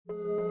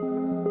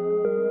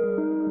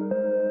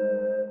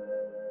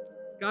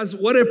Guys,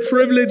 what a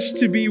privilege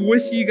to be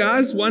with you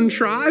guys, One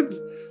Tribe.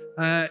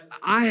 I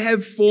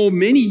have for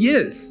many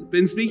years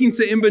been speaking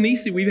to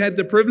Mbonisi. We've had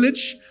the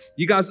privilege.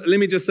 You guys, let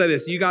me just say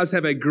this. You guys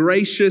have a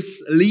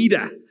gracious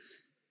leader.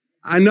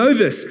 I know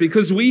this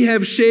because we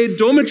have shared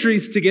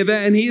dormitories together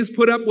and he has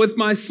put up with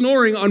my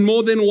snoring on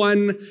more than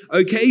one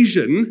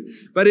occasion.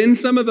 But in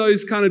some of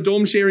those kind of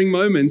dorm sharing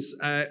moments,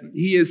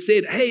 he has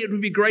said, hey, it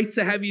would be great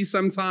to have you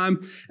sometime.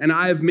 And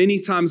I have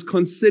many times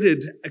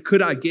considered,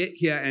 could I get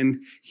here? And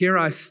here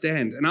I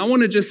stand. And I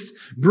want to just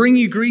bring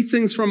you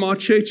greetings from our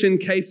church in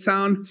Cape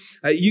Town.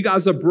 You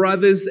guys are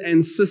brothers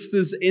and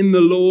sisters in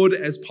the Lord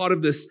as part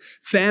of this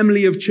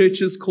family of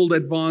churches called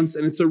Advance.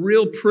 And it's a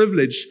real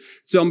privilege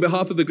to, on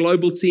behalf of the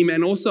global team,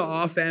 and also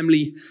our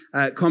family,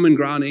 Common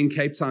Ground in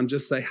Cape Town,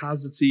 just say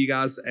how's it to you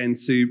guys and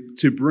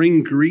to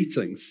bring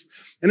greetings.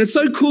 And it's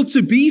so cool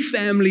to be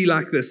family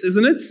like this,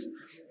 isn't it?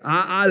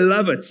 I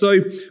love it. So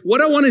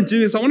what I want to do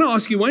is I want to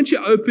ask you, why don't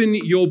you open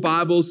your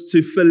Bibles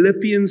to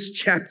Philippians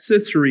chapter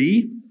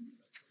 3.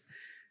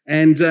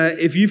 And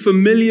if you're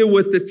familiar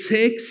with the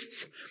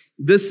text,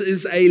 this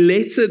is a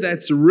letter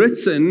that's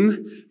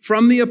written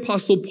from the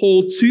Apostle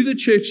Paul to the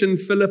church in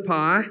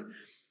Philippi.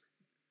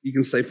 You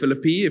can say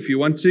Philippi if you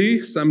want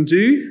to, some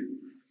do.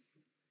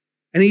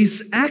 And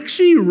he's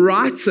actually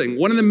writing,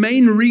 one of the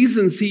main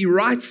reasons he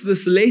writes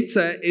this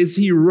letter is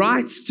he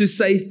writes to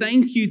say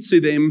thank you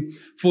to them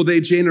for their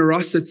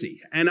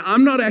generosity. And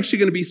I'm not actually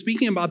going to be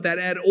speaking about that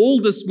at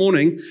all this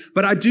morning,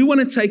 but I do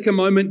want to take a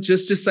moment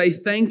just to say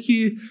thank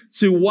you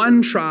to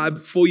One Tribe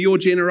for your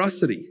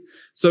generosity.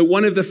 So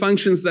one of the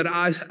functions that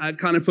I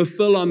kind of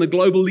fulfill on the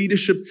global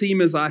leadership team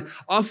is I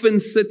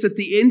often sit at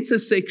the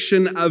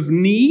intersection of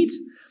need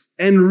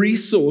and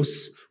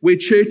resource, where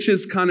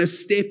churches kind of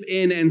step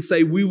in and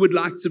say, we would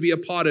like to be a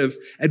part of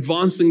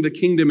advancing the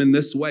kingdom in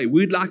this way.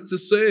 We'd like to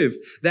serve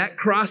that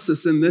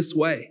crisis in this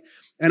way.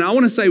 And I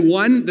want to say,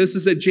 one, this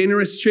is a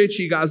generous church.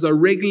 You guys are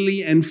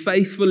regularly and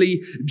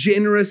faithfully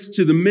generous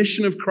to the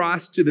mission of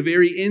Christ to the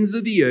very ends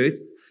of the earth.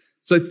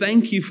 So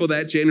thank you for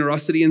that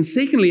generosity. And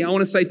secondly, I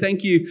want to say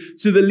thank you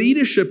to the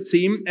leadership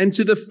team and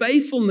to the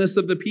faithfulness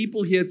of the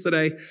people here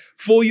today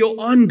for your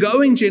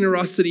ongoing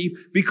generosity,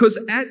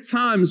 because at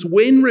times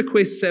when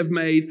requests have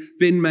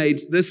been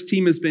made, this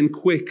team has been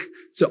quick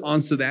to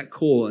answer that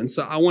call. And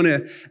so I want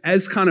to,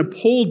 as kind of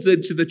Paul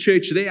did to the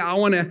church there, I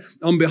want to,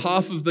 on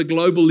behalf of the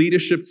global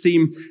leadership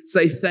team,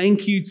 say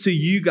thank you to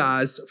you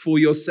guys for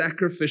your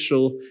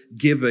sacrificial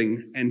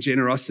giving and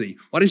generosity.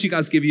 Why don't you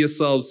guys give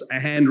yourselves a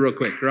hand real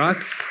quick,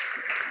 right?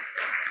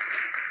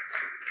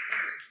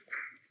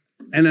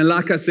 And then,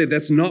 like I said,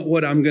 that's not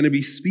what I'm going to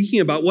be speaking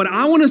about. What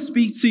I want to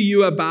speak to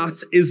you about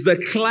is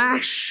the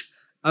clash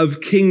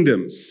of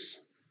kingdoms.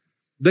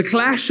 The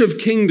clash of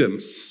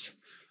kingdoms.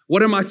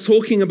 What am I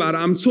talking about?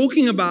 I'm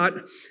talking about,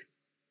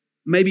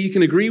 maybe you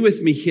can agree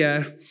with me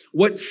here,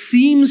 what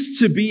seems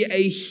to be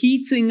a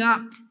heating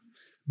up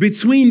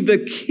between the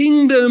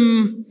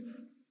kingdom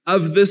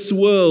of this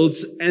world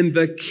and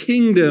the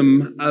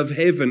kingdom of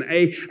heaven,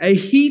 a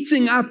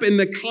heating up in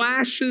the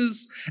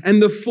clashes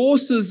and the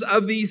forces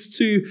of these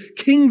two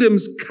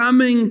kingdoms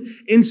coming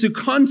into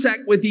contact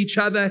with each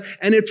other.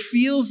 And it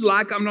feels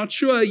like, I'm not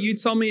sure, you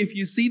tell me if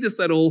you see this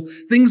at all,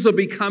 things are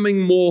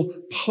becoming more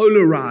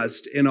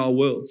polarized in our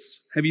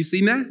worlds. Have you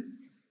seen that?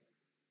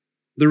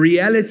 The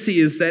reality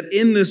is that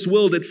in this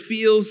world, it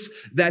feels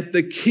that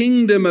the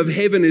kingdom of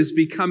heaven is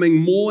becoming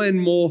more and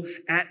more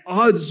at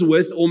odds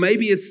with, or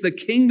maybe it's the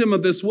kingdom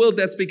of this world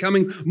that's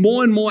becoming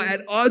more and more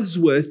at odds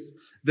with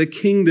the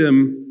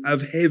kingdom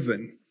of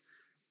heaven.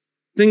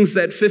 Things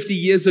that 50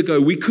 years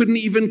ago we couldn't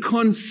even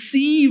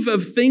conceive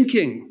of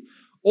thinking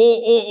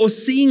or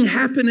seeing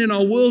happen in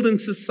our world and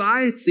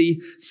society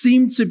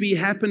seem to be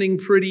happening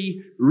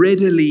pretty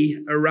readily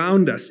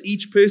around us.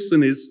 Each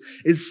person is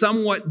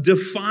somewhat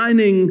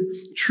defining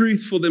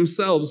truth for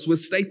themselves with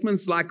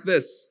statements like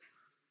this.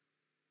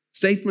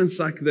 Statements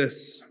like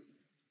this.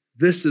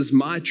 This is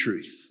my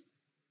truth.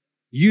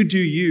 You do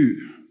you.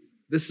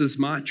 This is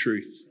my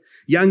truth.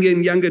 Younger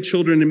and younger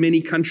children in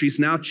many countries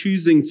now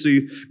choosing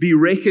to be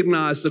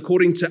recognized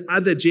according to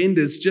other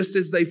genders just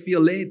as they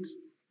feel led.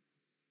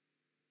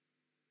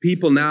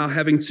 People now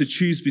having to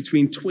choose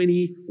between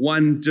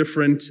 21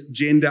 different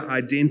gender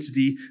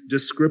identity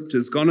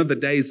descriptors. Gone are the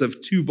days of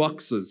 2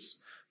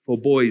 boxes for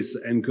boys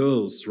and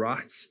girls,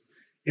 right?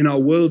 In our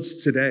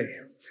worlds today.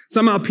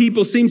 Somehow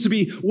people seem to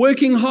be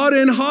working harder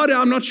and harder.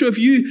 I'm not sure if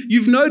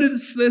you've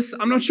noticed this.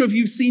 I'm not sure if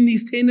you've seen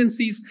these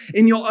tendencies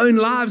in your own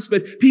lives,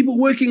 but people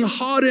working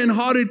harder and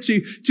harder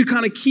to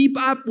kind of keep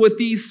up with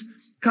these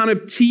kind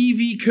of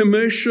TV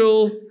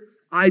commercial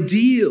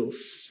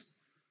ideals.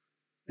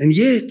 And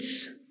yet,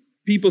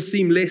 people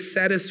seem less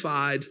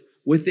satisfied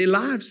with their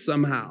lives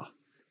somehow.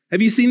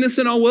 Have you seen this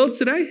in our world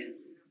today?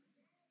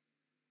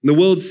 The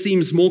world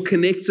seems more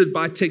connected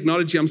by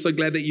technology. I'm so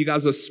glad that you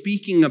guys are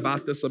speaking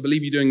about this. I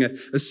believe you're doing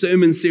a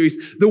sermon series.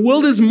 The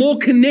world is more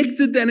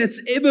connected than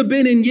it's ever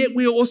been, and yet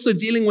we're also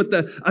dealing with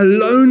a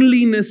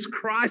loneliness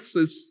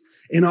crisis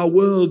in our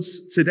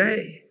worlds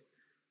today.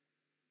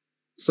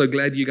 So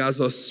glad you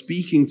guys are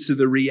speaking to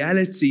the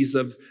realities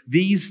of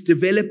these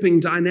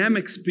developing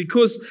dynamics,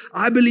 because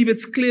I believe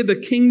it's clear the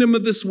kingdom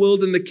of this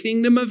world and the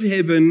kingdom of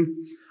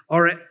heaven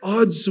are at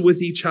odds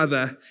with each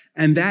other,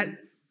 and that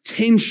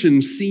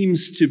tension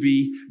seems to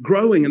be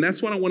growing. And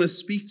that's what I want to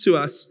speak to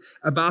us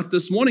about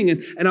this morning.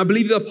 And I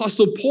believe the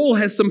Apostle Paul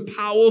has some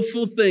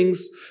powerful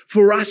things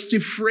for us to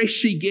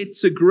freshly get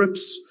to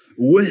grips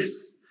with.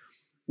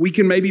 We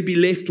can maybe be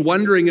left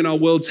wondering in our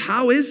worlds,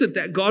 how is it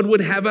that God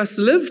would have us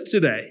live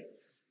today?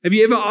 Have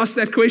you ever asked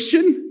that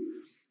question?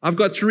 I've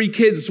got 3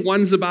 kids.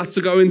 One's about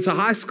to go into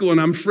high school,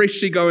 and I'm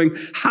freshly going,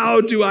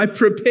 how do I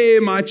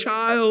prepare my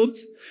child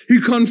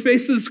who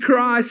confesses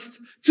Christ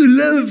to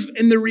live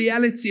in the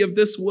reality of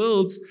this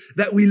world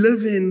that we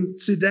live in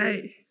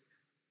today?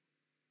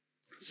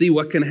 See,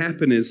 what can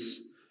happen is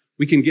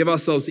we can give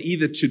ourselves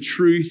either to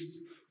truth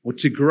or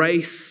to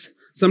grace.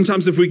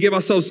 Sometimes if we give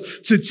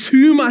ourselves to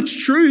too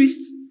much truth,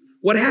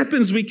 what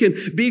happens, we can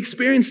be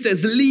experienced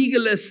as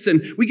legalists,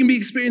 and we can be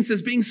experienced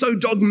as being so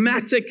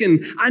dogmatic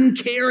and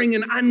uncaring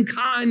and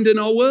unkind in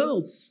our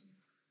worlds.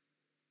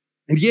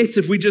 And yet,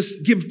 if we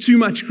just give too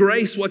much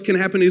grace, what can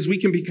happen is we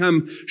can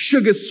become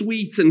sugar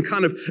sweet and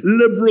kind of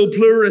liberal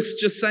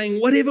pluralists, just saying,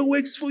 whatever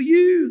works for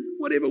you,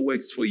 whatever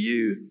works for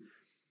you.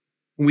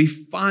 And we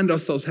find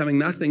ourselves having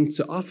nothing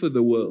to offer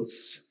the world.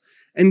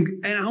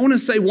 And I want to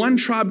say, One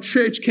Tribe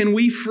Church, can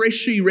we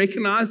freshly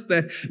recognize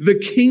that the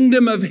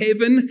kingdom of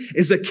heaven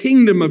is a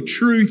kingdom of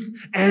truth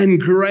and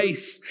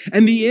grace.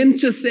 And the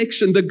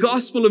intersection, the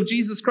gospel of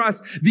Jesus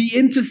Christ, the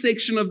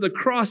intersection of the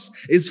cross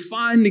is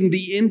finding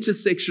the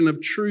intersection of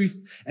truth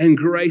and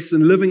grace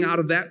and living out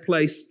of that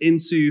place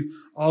into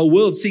our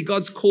world. See,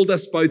 God's called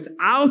us both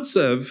out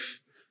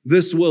of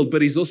this world,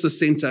 but He's also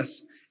sent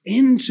us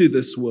into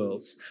this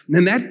world.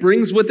 And that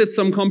brings with it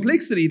some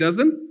complexity,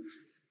 doesn't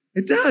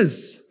it? It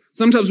does.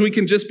 Sometimes we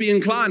can just be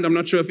inclined. I'm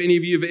not sure if any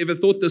of you have ever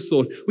thought this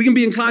thought. We can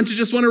be inclined to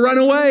just want to run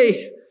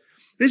away.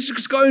 Let's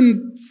just go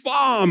and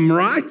farm,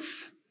 right?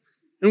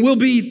 And we'll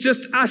be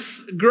just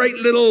us, great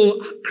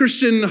little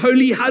Christian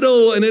holy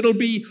huddle, and it'll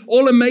be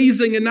all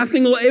amazing and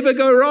nothing will ever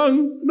go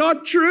wrong.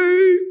 Not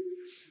true.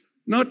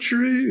 Not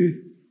true.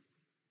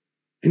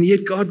 And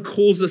yet God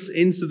calls us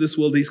into this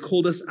world. He's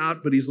called us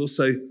out, but He's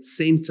also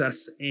sent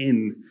us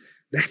in.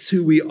 That's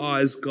who we are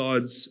as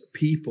God's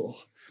people.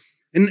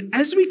 And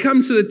as we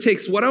come to the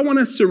text, what I want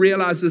us to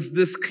realize is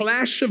this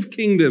clash of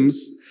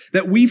kingdoms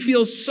that we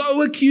feel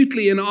so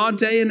acutely in our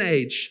day and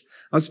age.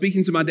 I was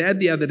speaking to my dad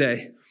the other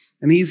day,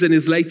 and he's in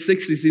his late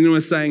 60s, and he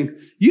was saying,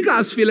 you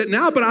guys feel it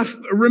now, but I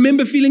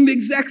remember feeling the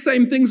exact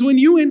same things when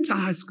you went to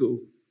high school.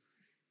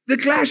 The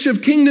clash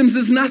of kingdoms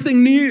is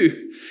nothing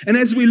new. And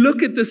as we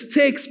look at this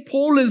text,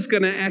 Paul is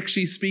going to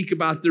actually speak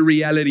about the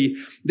reality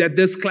that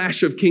this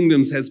clash of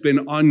kingdoms has been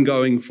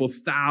ongoing for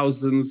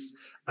thousands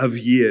of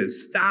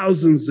years.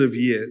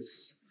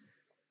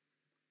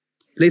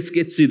 Let's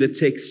get to the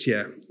text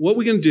here. What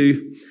we're going to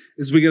do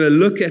is we're going to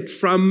look at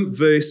from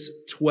verse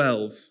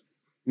 12.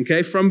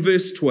 Okay, from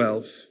verse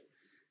 12.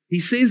 He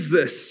says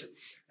this,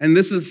 and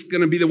this is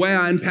going to be the way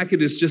I unpack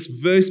it, is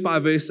just verse by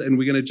verse, and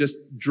we're going to just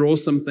draw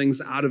some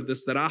things out of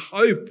this that I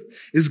hope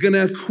is going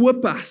to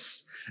equip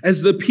us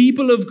as the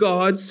people of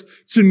God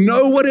to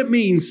know what it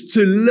means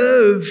to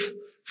live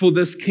for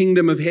this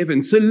kingdom of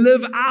heaven, to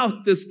live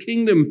out this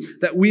kingdom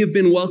that we have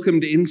been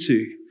welcomed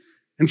into.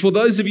 And for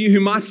those of you who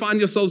might find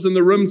yourselves in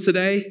the room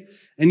today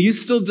and you're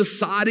still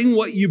deciding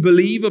what you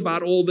believe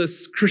about all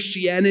this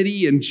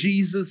Christianity and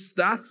Jesus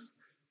stuff,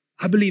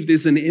 I believe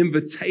there's an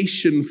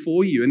invitation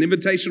for you, an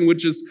invitation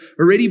which has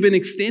already been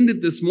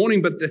extended this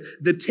morning, but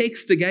the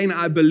text again,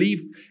 I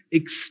believe,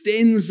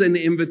 extends an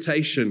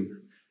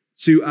invitation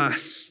to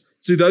us,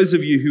 to those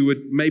of you who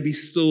would maybe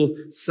still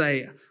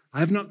say, I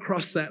have not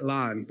crossed that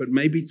line, but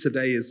maybe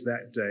today is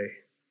that day.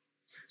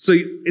 So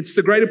it's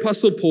the great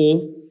apostle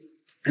Paul,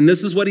 and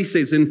this is what he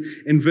says in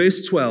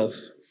verse 12.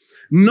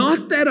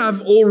 Not that I've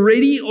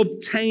already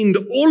obtained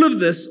all of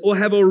this or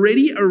have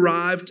already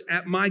arrived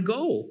at my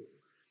goal.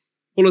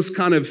 Paul is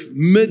kind of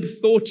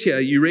mid-thought here.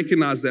 You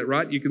recognize that,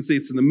 right? You can see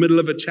it's in the middle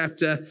of a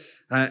chapter,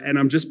 and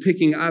I'm just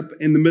picking up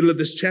in the middle of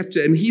this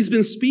chapter. And he's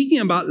been speaking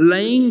about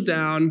laying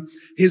down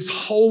his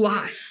whole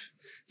life.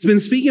 He's been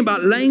speaking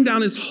about laying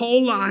down his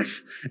whole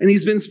life, and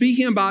he's been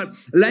speaking about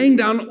laying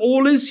down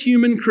all his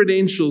human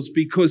credentials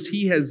because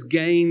he has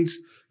gained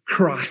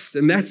Christ.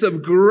 And that's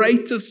of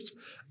greatest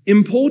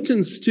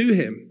importance to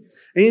him.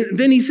 And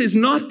then he says,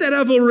 not that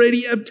I've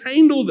already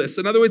obtained all this.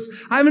 In other words,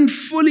 I haven't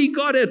fully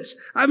got it.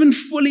 I haven't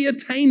fully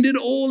attained it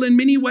all. In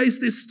many ways,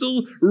 there's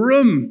still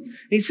room.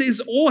 He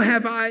says, or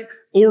have I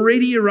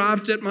already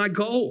arrived at my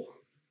goal?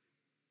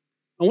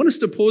 I want us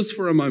to pause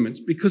for a moment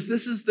because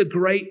this is the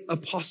great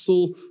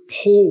apostle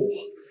Paul.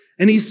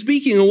 And he's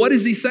speaking, and what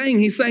is he saying?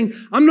 He's saying,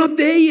 I'm not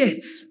there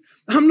yet.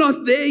 I'm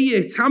not there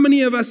yet. How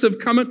many of us have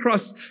come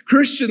across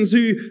Christians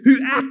who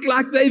act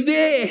like they're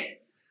there?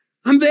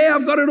 I'm there.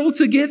 I've got it all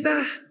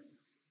together.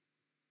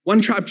 One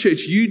Tribe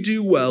Church, you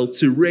do well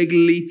to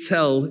regularly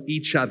tell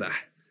each other,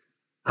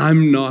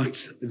 I'm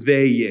not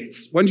there yet.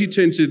 Why don't you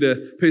turn to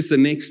the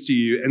person next to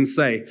you and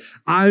say,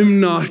 I'm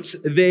not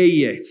there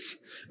yet.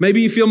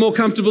 Maybe you feel more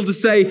comfortable to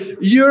say,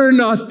 you're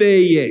not there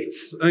yet,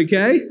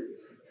 okay?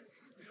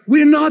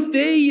 We're not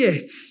there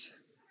yet.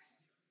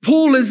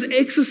 Paul is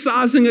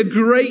exercising a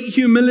great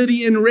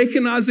humility in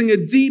recognizing a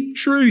deep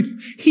truth.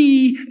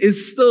 He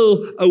is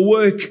still a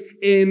work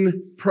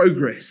in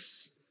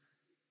progress.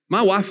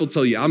 My wife will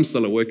tell you I'm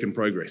still a work in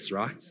progress,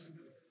 right?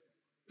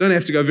 Don't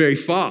have to go very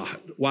far.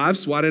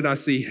 Wives, why did I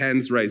see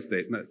hands raised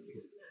there? No.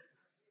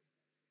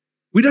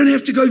 We don't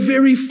have to go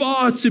very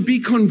far to be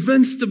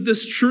convinced of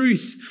this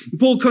truth.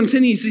 Paul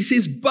continues, he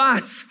says,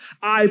 but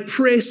I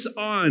press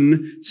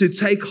on to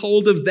take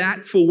hold of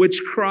that for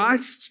which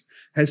Christ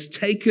has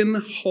taken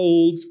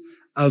hold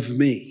of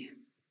me.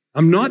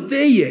 I'm not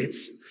there yet,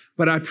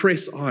 but I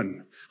press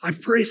on. I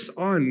press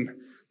on.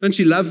 Don't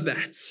you love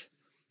that?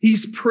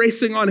 He's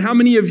pressing on. How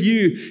many of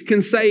you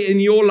can say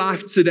in your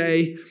life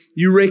today,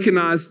 you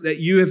recognize that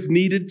you have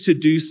needed to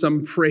do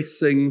some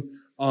pressing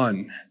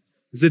on?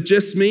 Is it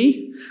just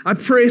me? I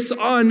press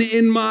on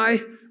in my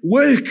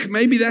work.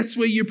 Maybe that's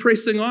where you're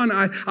pressing on.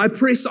 I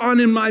press on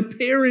in my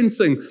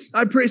parenting.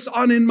 I press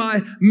on in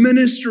my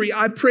ministry.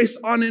 I press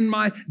on in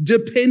my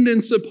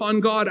dependence upon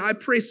God. I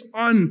press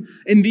on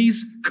in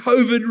these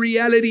COVID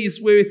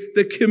realities where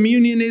the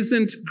communion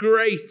isn't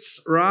great,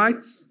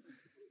 right?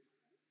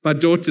 My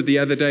daughter the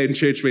other day in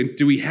church went,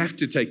 do we have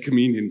to take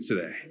communion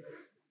today?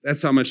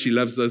 That's how much she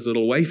loves those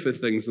little wafer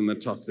things in the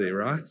top there,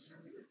 right?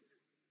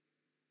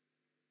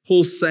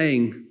 Paul's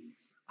saying,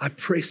 I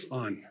press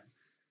on.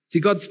 See,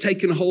 God's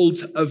taken hold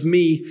of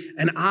me,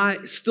 and I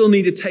still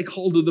need to take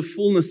hold of the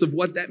fullness of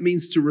what that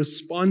means to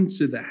respond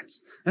to that.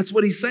 That's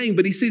what he's saying.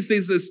 But he says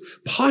there's this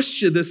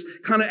posture, this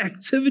kind of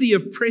activity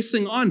of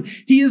pressing on.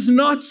 He is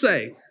not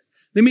saying,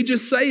 let me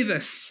just say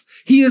this.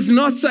 He is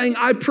not saying,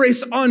 I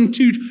press on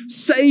to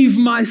save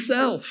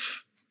myself.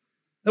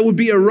 That would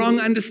be a wrong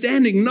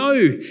understanding. No,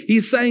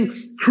 he's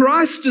saying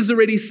Christ has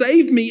already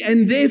saved me,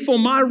 and therefore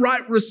my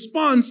right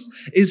response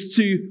is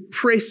to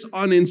press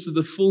on into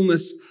the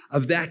fullness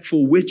of that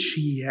for which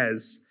he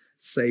has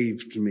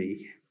saved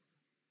me.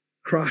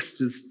 Christ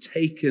has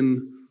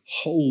taken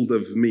hold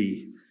of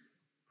me.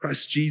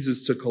 Christ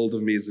Jesus took hold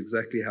of me is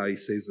exactly how he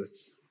says it.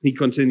 He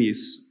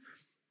continues,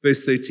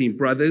 verse 13,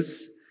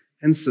 brothers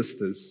and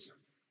sisters,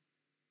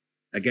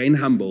 again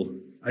humble,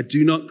 I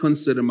do not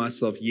consider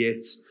myself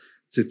yet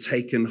to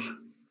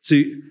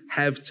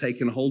have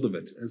taken hold of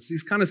it. And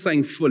he's kind of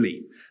saying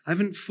fully. I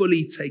haven't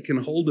fully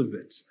taken hold of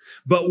it.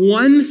 But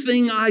one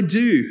thing I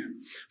do,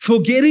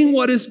 forgetting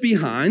what is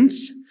behind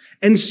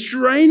and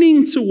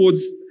straining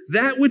towards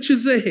that which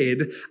is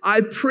ahead, I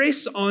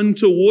press on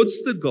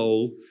towards the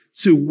goal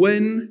to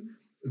win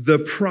the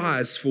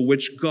prize for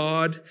which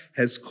God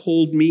has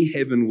called me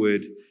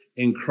heavenward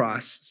in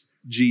Christ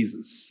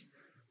Jesus.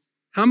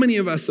 How many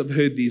of us have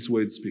heard these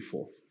words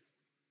before?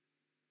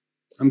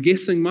 I'm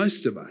guessing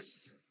most of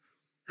us.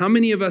 How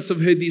many of us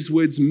have heard these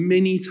words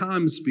many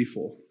times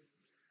before?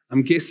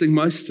 I'm guessing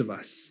most of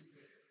us.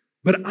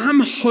 But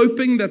I'm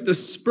hoping that the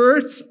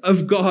Spirit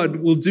of God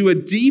will do a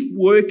deep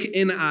work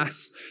in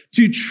us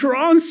to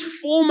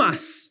transform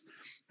us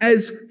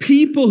as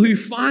people who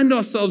find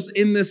ourselves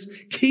in this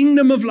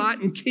kingdom of light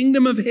and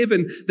kingdom of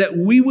heaven, that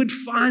we would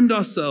find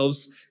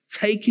ourselves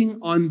taking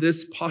on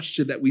this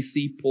posture that we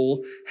see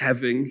Paul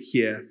having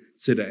here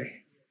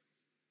today.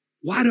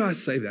 Why do I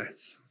say that?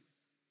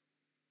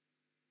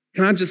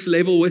 Can I just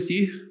level with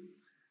you?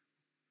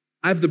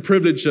 I have the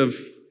privilege of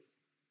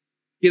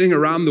getting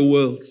around the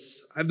world.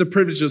 I have the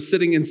privilege of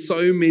sitting in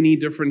so many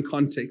different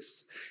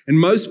contexts. And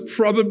most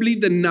probably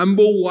the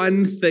number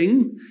one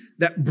thing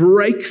that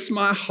breaks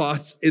my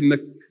heart in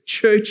the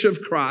Church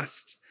of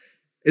Christ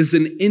is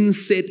an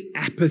inset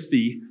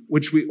apathy,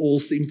 which we all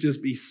seem to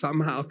be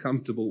somehow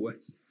comfortable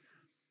with.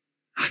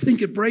 I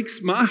think it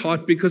breaks my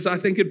heart because I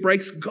think it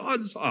breaks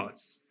God's heart.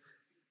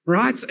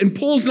 Right? And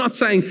Paul's not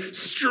saying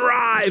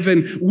strive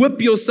and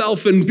whip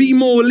yourself and be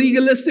more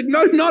legalistic.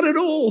 No, not at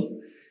all.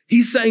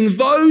 He's saying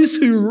those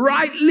who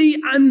rightly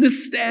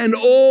understand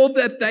all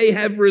that they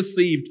have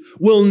received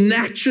will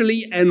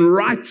naturally and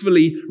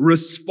rightfully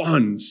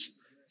respond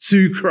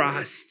to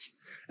Christ.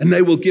 And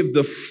they will give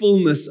the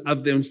fullness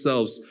of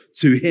themselves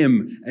to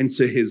him and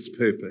to his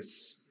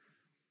purpose.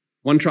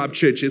 One Tribe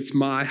Church, it's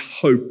my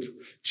hope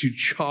to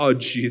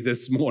charge you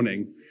this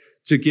morning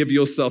to give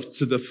yourself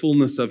to the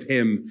fullness of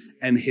him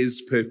and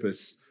his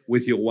purpose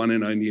with your one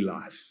and only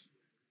life.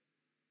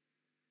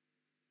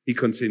 He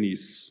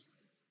continues.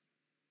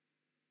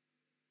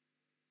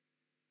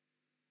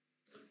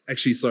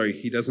 Actually, sorry,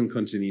 he doesn't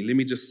continue. Let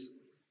me just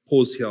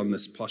pause here on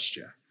this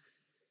posture.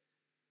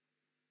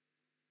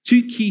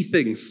 Two key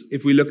things,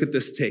 if we look at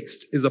this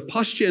text, is a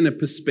posture and a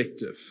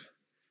perspective.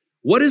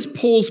 What is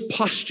Paul's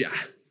posture?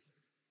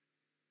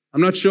 I'm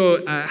not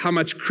sure how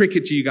much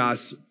cricket you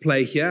guys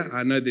play here.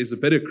 I know there's a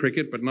bit of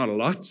cricket, but not a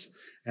lot.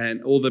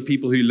 And all the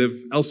people who live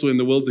elsewhere in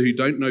the world who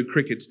don't know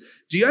cricket.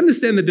 Do you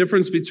understand the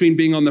difference between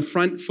being on the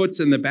front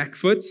foot and the back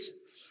foot?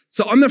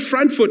 So on the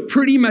front foot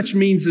pretty much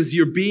means is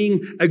you're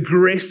being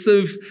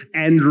aggressive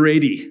and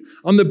ready.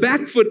 On the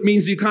back foot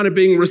means you're kind of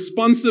being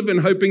responsive and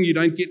hoping you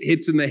don't get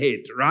hit in the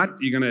head, right?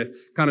 You're going to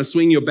kind of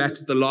swing your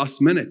bat at the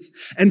last minute.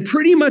 And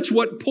pretty much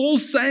what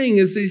Paul's saying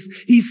is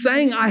he's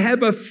saying, I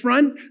have a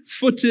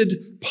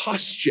front-footed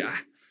posture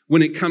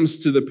when it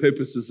comes to the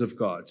purposes of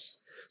God.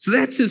 So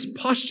that's his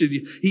posture.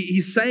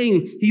 He's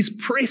saying, he's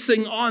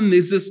pressing on.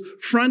 There's this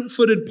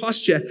front-footed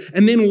posture.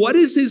 And then what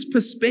is his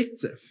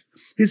perspective?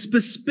 His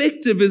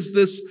perspective is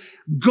this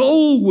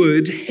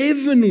goalward,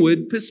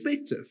 heavenward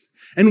perspective.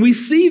 And we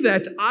see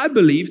that, I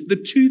believe, the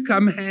two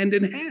come hand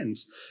in hand.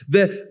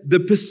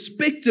 The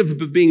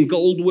perspective of being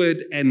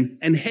goalward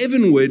and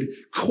heavenward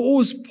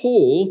caused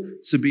Paul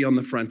to be on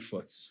the front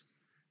foot.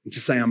 And to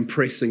say, I'm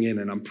pressing in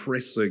and I'm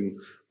pressing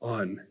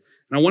on.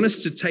 And I want us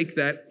to take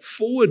that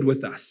forward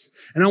with us.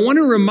 And I want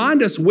to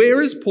remind us,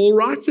 where is Paul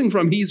writing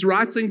from? He's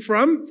writing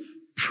from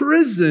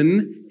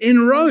prison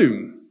in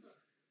Rome.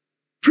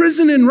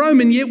 Prison in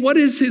Rome, and yet what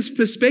is his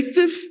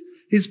perspective?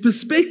 His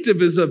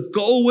perspective is of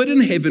goalward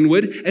and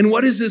heavenward, and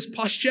what is his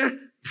posture?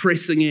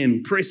 Pressing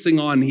in, pressing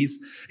on.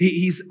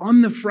 He's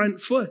on the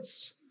front foot.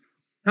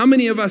 How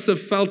many of us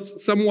have felt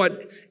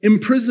somewhat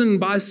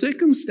imprisoned by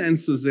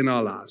circumstances in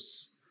our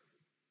lives?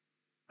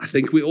 I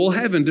think we all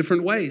have in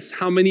different ways.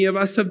 How many of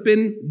us have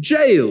been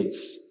jailed?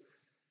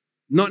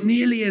 Not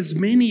nearly as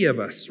many of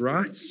us,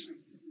 right? It's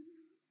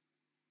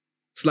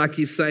like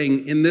he's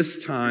saying, in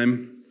this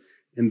time,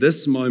 in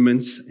this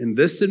moment, in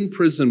this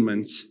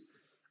imprisonment,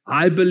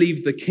 I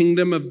believe the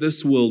kingdom of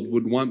this world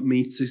would want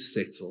me to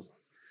settle.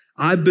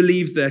 I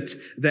believe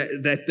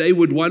that they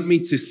would want me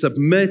to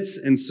submit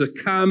and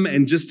succumb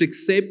and just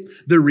accept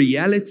the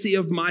reality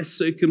of my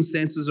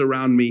circumstances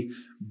around me.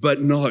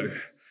 But no,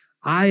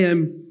 I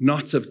am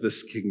not of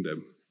this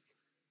kingdom.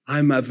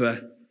 I'm of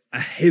a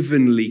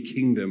heavenly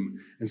kingdom.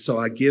 And so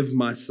I give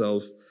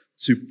myself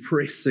to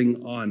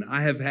pressing on.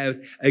 I have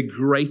had a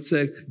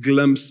greater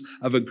glimpse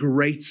of a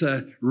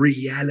greater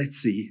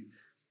reality.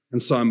 And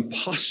so I'm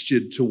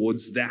postured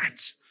towards that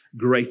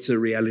greater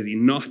reality,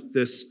 not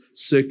this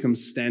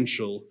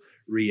circumstantial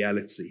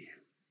reality.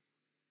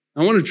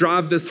 I want to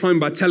drive this home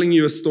by telling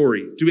you a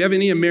story. Do we have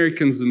any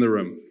Americans in the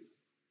room?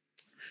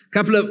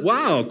 Quite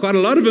a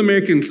lot of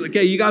Americans.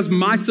 Okay, you guys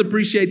might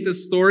appreciate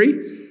this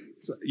story.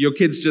 So your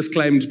kids just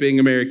claimed being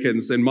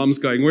Americans and mom's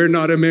going, we're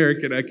not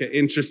American. Okay,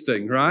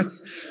 interesting, right?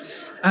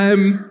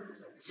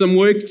 Some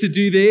work to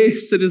do there,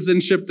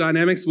 citizenship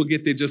dynamics. We'll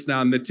get there just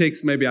now in the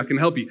text. Maybe I can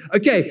help you.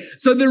 Okay,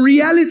 so the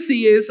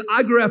reality is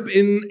I grew up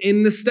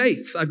in the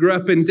States. I grew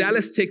up in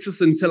Dallas, Texas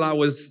until I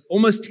was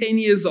almost 10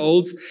 years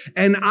old.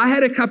 And I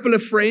had a couple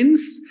of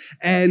friends,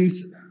 and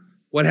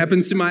what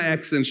happened to my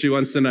accent, she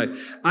wants to know.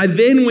 I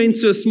then went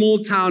to a small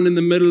town in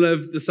the middle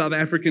of the South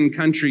African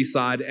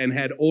countryside and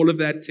had all of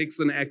that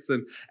Texan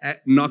accent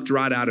knocked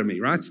right out of me,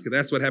 right?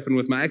 That's what happened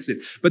with my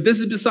accent. But this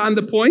is beside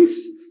the point.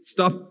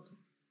 Stop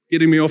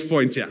getting me off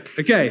point here.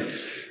 Okay.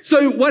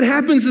 So what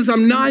happens is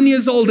I'm 9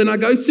 years old and I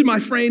go to my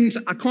friend.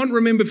 I can't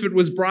remember if it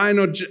was Brian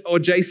or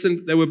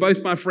Jason. They were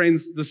both my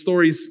friends. The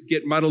stories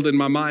get muddled in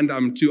my mind.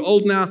 I'm too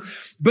old now.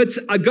 But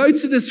I go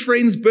to this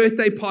friend's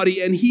birthday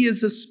party and he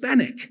is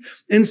Hispanic.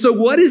 And so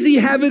what does he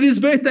have at his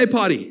birthday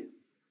party?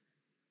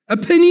 A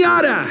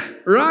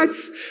piñata, right?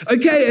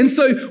 Okay, and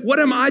so what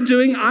am I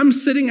doing? I'm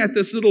sitting at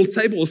this little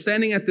table, or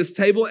standing at this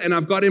table, and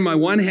I've got in my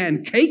one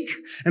hand cake,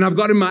 and I've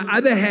got in my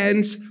other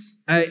hand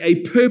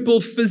a purple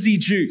fizzy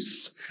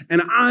juice.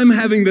 And I'm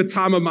having the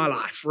time of my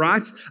life,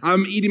 right?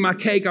 I'm eating my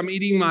cake, I'm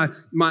eating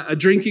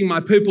drinking my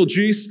purple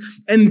juice.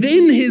 And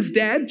then his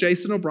dad,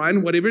 Jason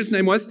O'Brien, whatever his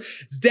name was,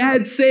 his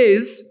dad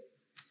says,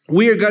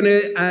 we're going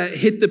to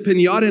hit the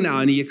piñata now.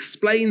 And he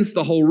explains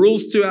the whole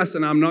rules to us.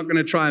 And I'm not going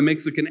to try a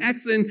Mexican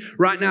accent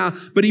right now.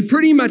 But he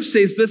pretty much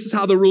says this is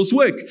how the rules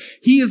work.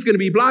 He is going to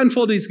be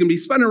blindfolded. He's going to be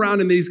spun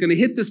around. And then he's going to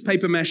hit this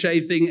paper mache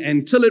thing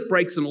until it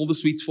breaks and all the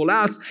sweets fall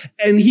out.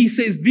 And he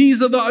says,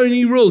 these are the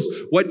only rules.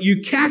 What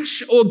you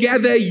catch or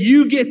gather,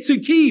 you get to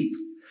keep.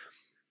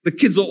 The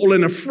kids are all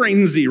in a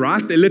frenzy,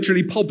 right? They're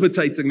literally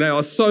palpitating. They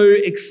are so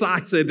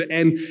excited,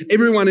 and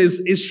everyone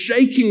is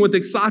shaking with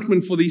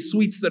excitement for these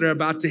sweets that are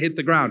about to hit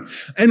the ground.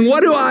 And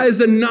what do I, as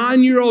a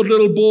 9-year-old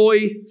little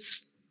boy,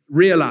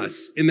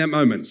 realize in that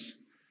moment?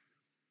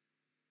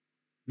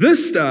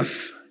 This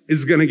stuff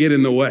is going to get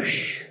in the way.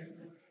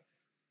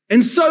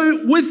 And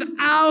so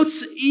without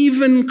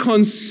even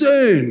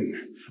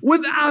concern,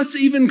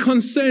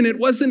 it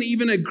wasn't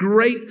even a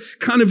great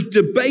kind of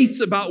debate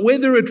about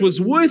whether it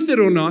was worth it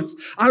or not.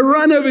 I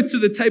run over to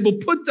the table,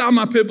 put down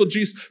my purple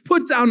juice,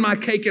 put down my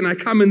cake, and I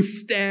come and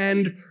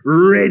stand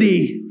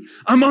ready.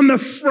 I'm on the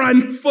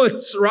front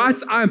foot, right?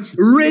 I'm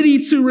ready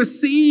to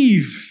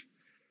receive.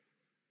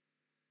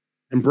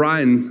 And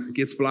Brian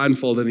gets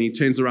blindfolded and he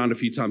turns around a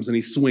few times and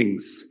he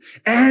swings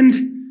and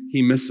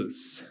he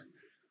misses.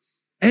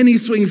 And he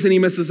swings and he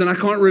misses. And I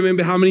can't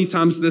remember how many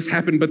times this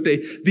happened, but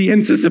the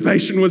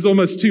anticipation was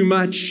almost too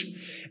much.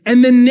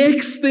 And the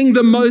next thing,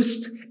 the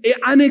most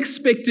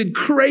unexpected,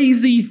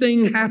 crazy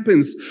thing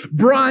happens.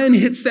 Brian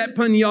hits that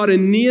pinata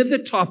near the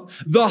top.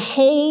 The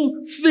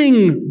whole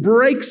thing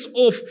breaks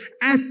off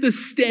at the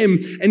stem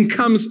and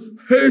comes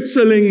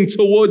hurtling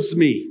towards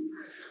me.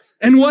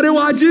 And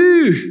what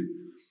do?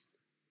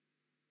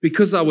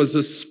 Because I was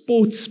a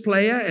sports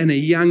player and a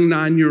young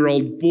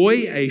 9-year-old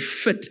boy, a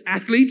fit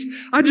athlete,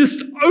 I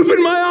just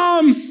opened my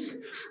arms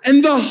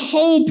and the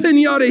whole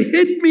pinata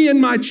hit me in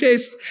my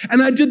chest,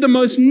 and I did the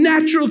most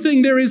natural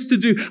thing there is to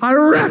do. I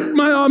wrapped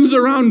my arms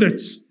around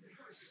it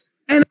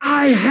and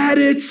I had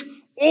it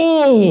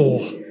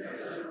all.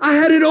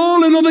 And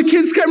all the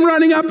kids came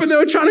running up and they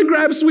were trying to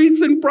grab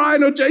sweets, and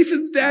Brian or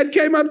Jason's dad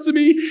came up to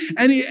me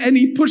and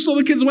he pushed all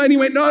the kids away and he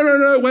went,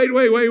 no,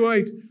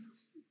 wait.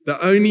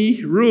 The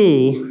only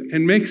rule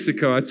in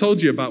Mexico, I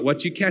told you about,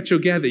 what you catch or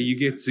gather, you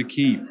get to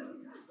keep.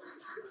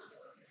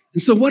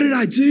 And so what did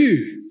I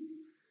do?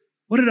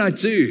 I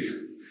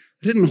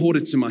didn't hoard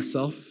it to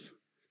myself.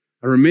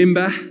 I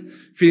remember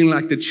feeling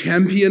like the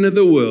champion of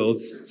the world,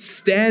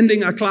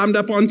 I climbed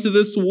up onto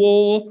this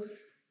wall,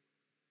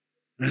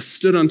 and I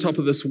stood on top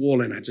of this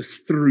wall and I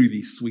just threw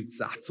these sweets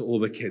out to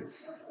all the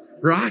kids,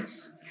 right?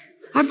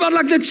 I felt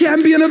like the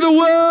champion of the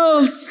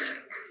world.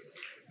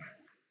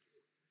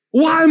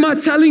 Why am I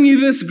telling you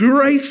this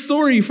great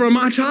story from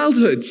my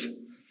childhood?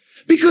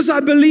 Because I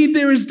believe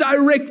there is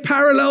direct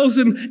parallels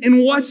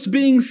in what's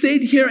being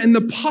said here in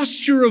the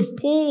posture of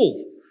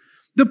Paul.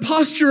 The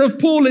posture of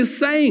Paul is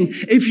saying,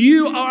 if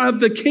you are of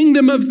the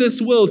kingdom of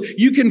this world,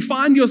 you can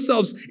find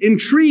yourselves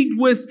intrigued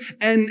with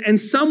and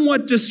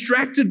somewhat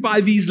distracted by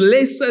these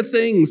lesser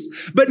things.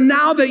 But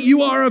now that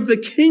you are of the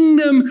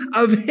kingdom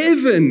of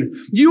heaven,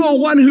 you are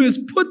one who has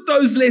put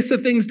those lesser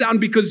things down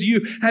because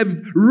you have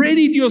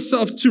readied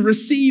yourself to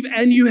receive,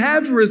 and you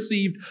have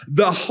received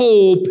the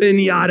whole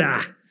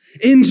pinata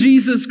in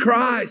Jesus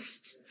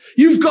Christ.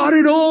 You've got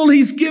it all.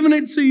 He's given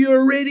it to you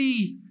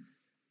already.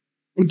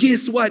 And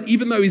guess what?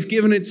 Even though he's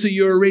given it to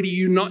you already,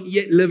 you're not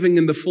yet living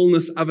in the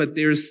fullness of it.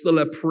 There is still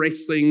a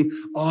pressing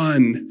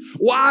on.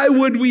 Why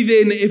would we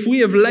then, if we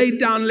have laid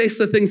down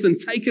lesser things and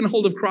taken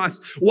hold of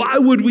Christ, why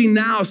would we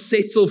now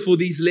settle for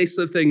these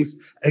lesser things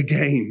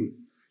again?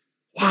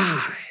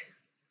 Why?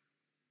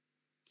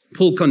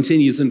 Paul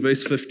continues in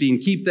verse 15.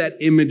 Keep that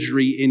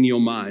imagery in your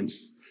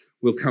minds.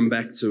 We'll come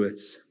back to it.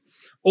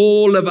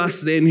 All of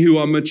us then who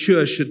are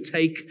mature should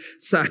take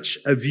such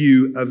a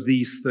view of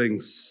these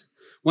things.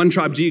 One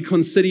Tribe, do you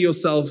consider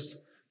yourselves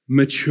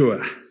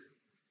mature?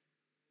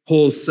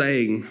 Paul's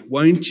saying,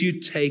 won't you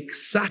take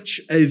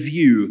such a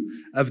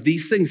view of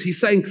these things?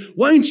 He's saying,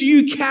 won't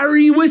you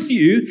carry with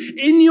you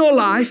in your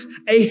life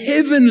a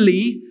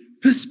heavenly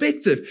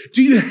perspective?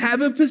 Do you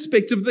have a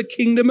perspective of the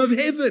kingdom of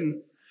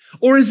heaven?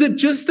 Or is it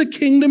just the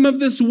kingdom of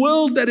this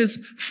world that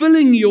is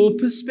filling your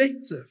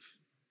perspective?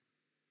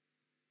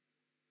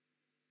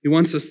 He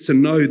wants us to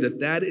know that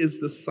that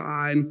is the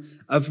sign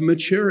of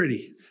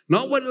maturity.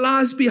 Not what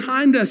lies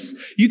behind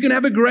us. You can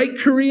have a great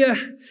career.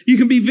 You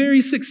can be very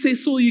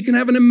successful. You can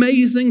have an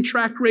amazing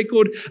track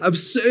record of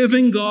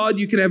serving God.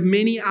 You can have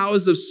many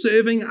hours of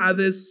serving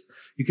others.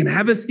 You can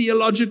have a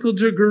theological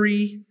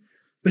degree.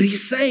 But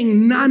he's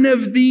saying none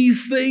of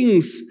these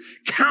things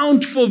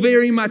count for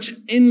very much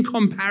in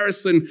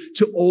comparison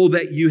to all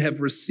that you have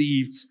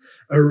received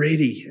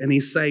already. And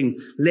he's saying,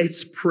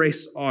 let's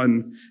press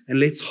on and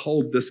let's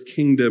hold this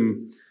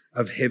kingdom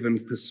of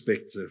heaven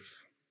perspective.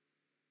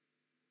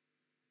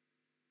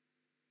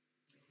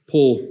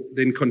 Paul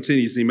then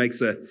continues, and he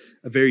makes a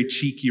very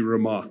cheeky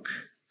remark.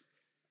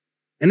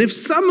 And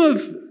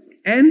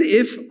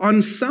if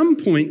on some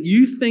point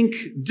you think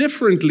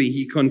differently,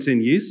 he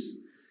continues,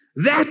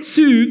 that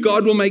too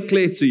God will make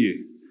clear to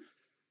you.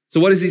 So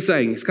what is he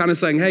saying? He's kind of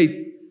saying,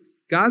 hey,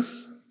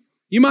 guys,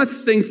 you might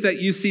think that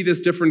you see this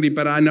differently,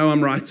 but I know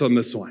I'm right on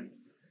this one.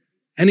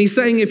 And he's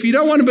saying, if you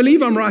don't want to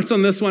believe I'm right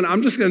on this one,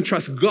 I'm just going to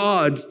trust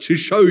God to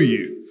show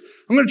you.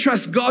 I'm going to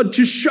trust God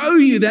to show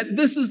you that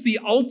this is the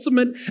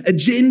ultimate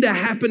agenda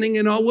happening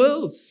in our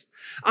worlds.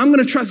 I'm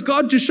going to trust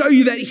God to show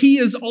you that he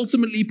is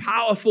ultimately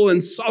powerful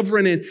and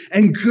sovereign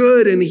and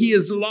good, and he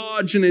is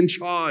large and in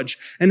charge.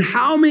 And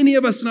how many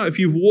of us know, if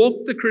you've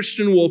walked the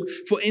Christian walk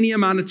for any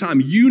amount of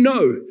time, you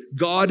know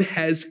God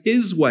has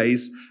his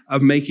ways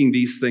of making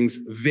these things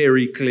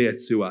very clear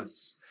to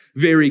us.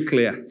 Very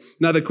clear.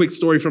 Another quick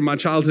story from my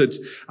childhood.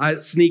 I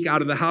sneak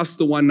out of the house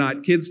the one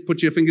night. Kids,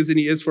 put your fingers in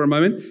your ears for a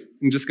moment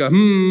and just go,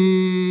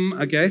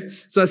 okay.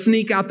 So I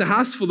sneak out the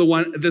house for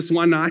this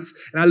one night,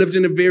 and I lived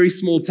in a very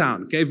small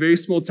town, okay, very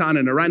small town,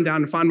 and I ran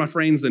down to find my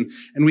friends, and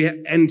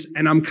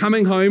I'm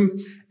coming home,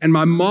 and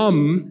my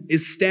mom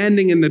is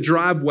standing in the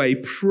driveway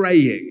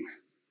praying.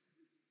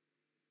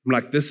 I'm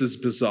like, this is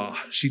bizarre.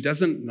 She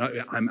doesn't know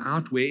I'm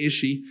out. Where is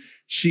she?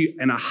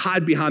 And I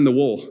hide behind the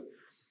wall.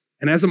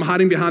 And as I'm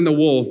hiding behind the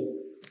wall,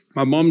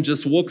 my mom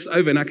just walks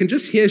over, and I can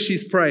just hear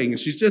she's praying, and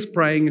she's just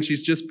praying, and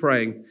she's just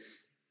praying.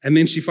 And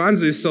then she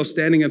finds herself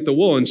standing at the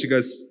wall, and she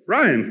goes,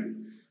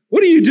 Ryan,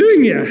 what are you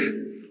doing here?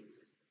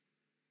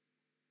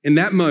 In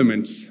that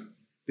moment,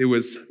 there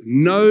was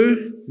no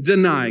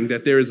denying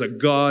that there is a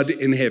God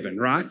in heaven,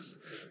 right?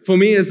 For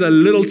me as a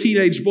little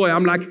teenage boy,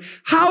 I'm like,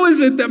 how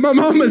is it that my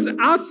mom is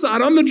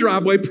outside on the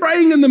driveway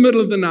praying in the middle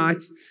of the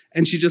night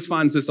and she just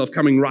finds herself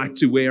coming right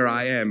to where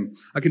I am?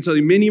 I can tell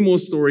you many more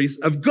stories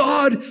of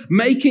God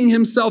making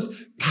himself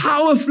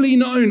powerfully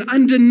known,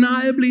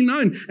 undeniably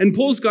known. And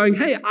Paul's going,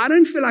 hey, I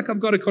don't feel like I've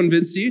got to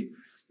convince you.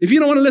 If you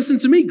don't want to listen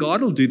to me,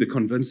 God will do the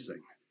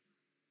convincing.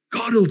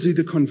 God will do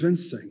the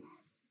convincing.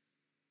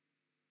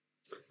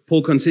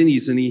 Paul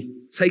continues and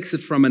he takes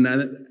it from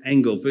another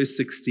angle. Verse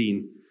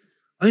 16.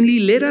 Only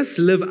let us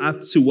live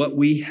up to what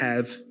we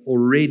have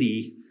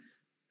already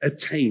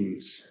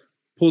attained.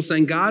 Paul's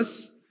saying,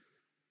 guys,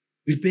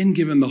 we've been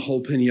given the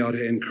whole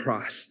pinata in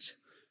Christ.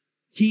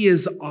 He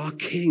is our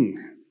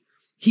King.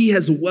 He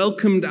has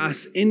welcomed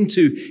us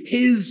into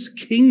his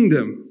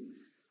kingdom.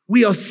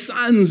 We are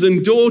sons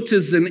and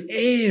daughters and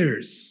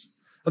heirs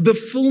of the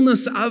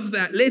fullness of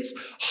that. Let's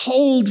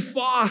hold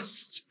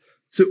fast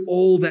to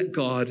all that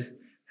God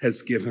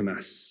has given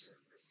us.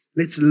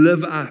 Let's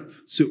live up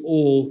to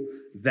all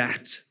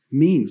that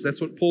means. That's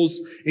what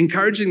Paul's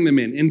encouraging them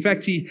in. In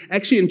fact, he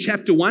actually in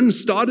chapter 1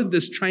 started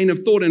this train of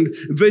thought. In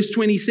verse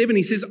 27,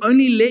 he says,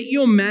 only let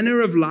your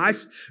manner of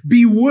life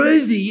be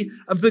worthy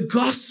of the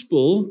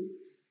gospel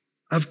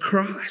of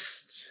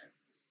Christ.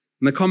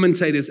 And the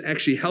commentators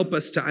actually help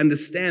us to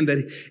understand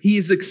that he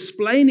is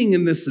explaining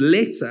in this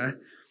letter,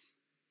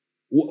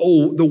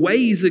 or the way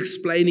he's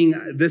explaining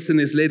this in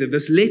his letter,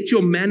 this let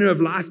your manner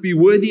of life be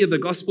worthy of the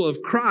gospel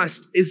of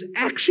Christ, is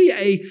actually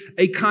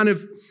a kind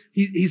of,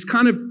 he's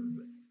kind of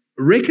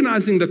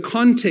recognizing the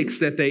context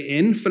that they're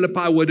in.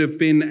 Philippi would have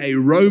been a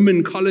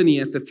Roman colony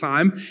at the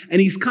time,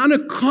 and he's kind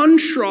of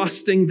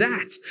contrasting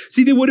that.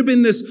 See, there would have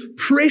been this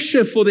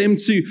pressure for them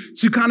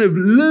to kind of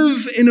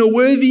live in a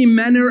worthy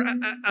manner,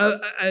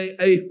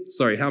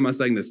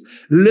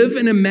 live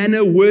in a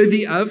manner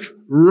worthy of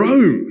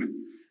Rome.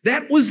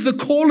 That was the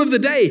call of the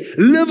day.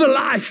 Live a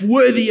life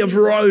worthy of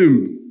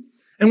Rome.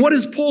 And what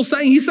is Paul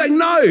saying? He's saying,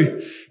 no,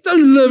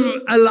 don't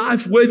live a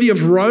life worthy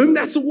of Rome.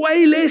 That's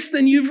way less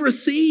than you've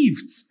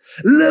received.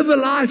 Live a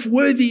life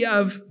worthy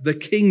of the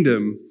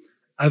kingdom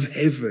of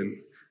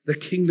heaven. The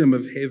kingdom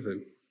of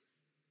heaven.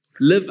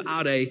 Live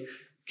out a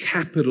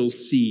capital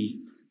C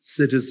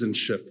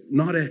citizenship,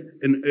 not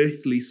an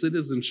earthly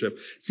citizenship.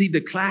 See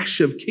the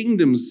clash of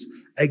kingdoms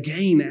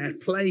again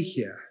at play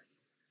here.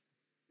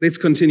 Let's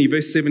continue.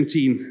 Verse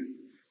 17.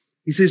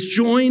 He says,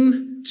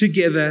 join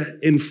together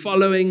in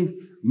following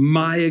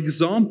my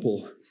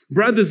example.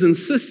 Brothers and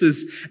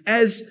sisters,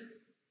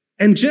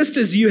 just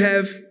as you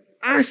have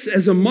us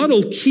as a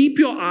model, keep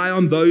your eye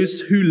on those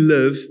who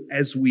live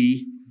as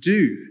we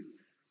do.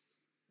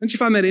 Don't you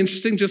find that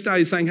interesting? Just how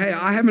he's saying, hey,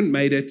 I haven't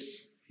made it.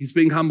 He's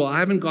being humble. I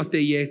haven't got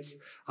there yet.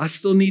 I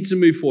still need to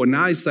move forward.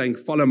 Now he's saying,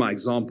 follow my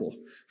example.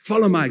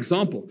 Follow my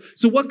example.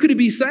 So what could he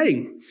be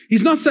saying?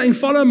 He's not saying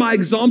follow my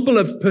example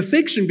of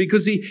perfection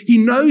because he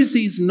knows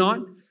he's not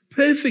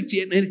perfect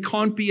yet and it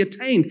can't be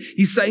attained.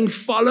 He's saying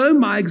follow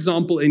my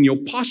example in your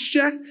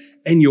posture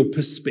and your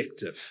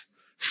perspective.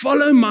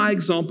 Follow my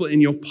example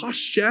in your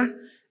posture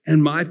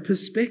and my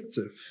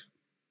perspective.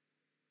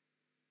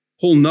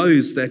 Paul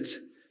knows that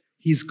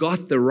he's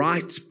got the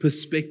right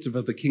perspective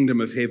of the kingdom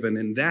of heaven,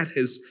 and that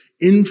has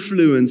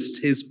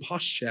influenced his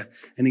posture.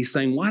 And he's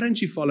saying, why don't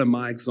you follow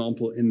my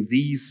example in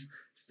these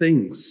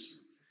things?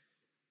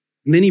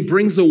 And then he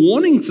brings a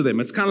warning to them.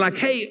 It's kind of like,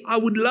 hey, I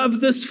would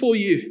love this for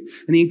you.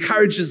 And he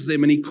encourages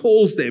them and he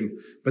calls them,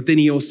 but then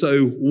he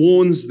also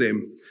warns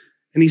them.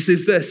 And he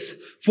says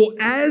this, for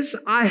as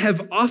I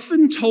have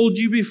often told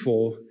you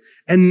before,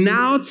 and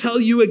now tell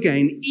you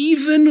again,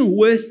 even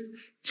with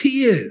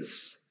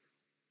tears.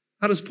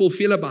 How does Paul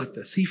feel about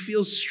this? He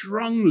feels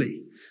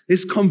strongly.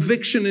 There's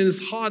conviction in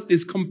his heart.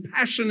 There's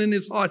compassion in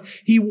his heart.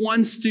 He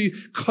wants to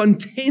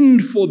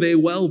contend for their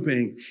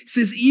well-being. He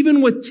says,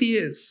 even with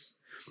tears,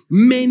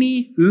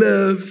 many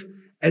live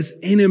as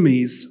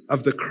enemies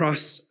of the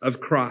cross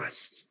of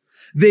Christ.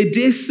 Their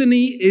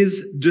destiny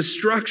is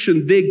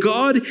destruction. Their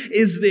God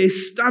is their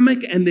stomach,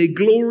 and their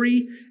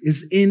glory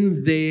is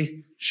in their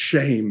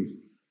shame.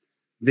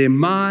 Their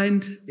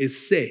mind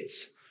is set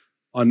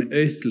on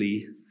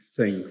earthly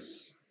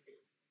things.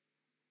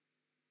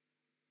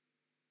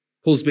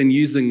 Paul's been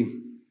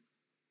using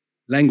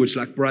language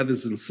like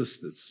brothers and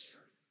sisters.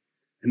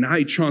 And now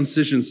he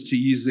transitions to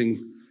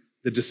using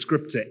the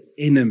descriptor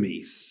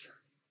enemies.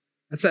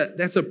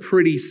 That's a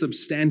pretty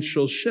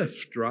substantial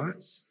shift,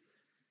 right?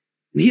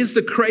 And here's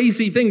the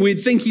crazy thing.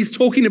 We'd think he's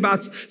talking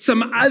about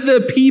some other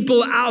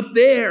people out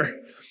there.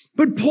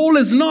 But Paul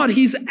is not.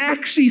 He's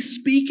actually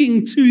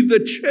speaking to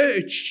the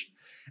church.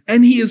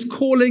 And he is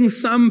calling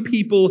some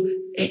people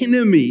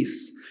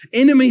enemies.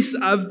 Enemies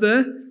of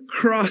the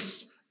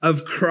cross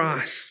of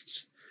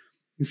Christ.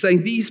 And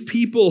saying these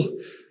people,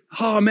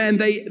 oh man,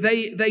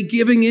 they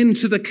giving in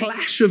to the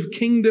clash of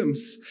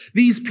kingdoms.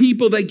 These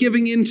people, they're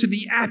giving in to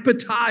the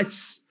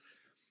appetites.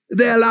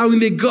 They're allowing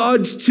their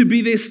God to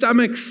be their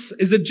stomachs.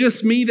 Is it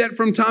just me that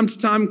from time to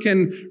time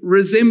can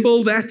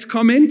resemble that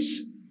comment?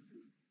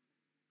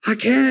 I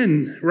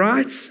can,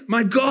 right?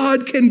 My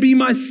God can be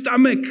my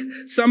stomach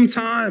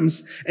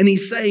sometimes. And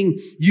he's saying,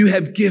 you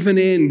have given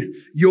in.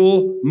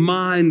 Your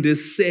mind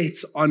is set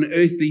on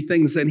earthly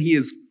things. And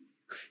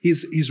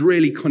he's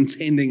really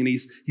contending, and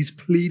he's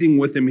pleading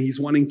with them.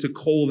 He's wanting to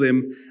call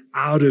them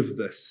out of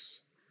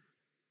this.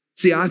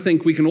 See, I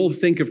think we can all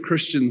think of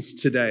Christians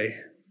today,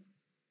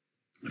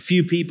 a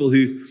few people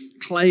who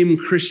claim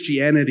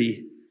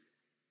Christianity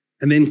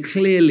and then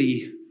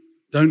clearly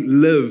don't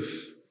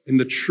live in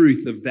the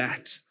truth of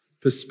that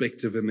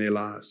perspective in their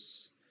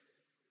lives.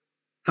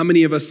 How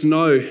many of us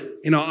know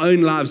in our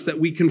own lives that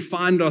we can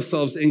find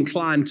ourselves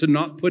inclined to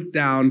not put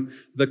down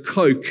the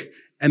Coke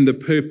and the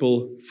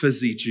purple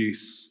fizzy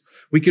juice?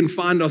 We can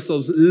find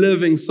ourselves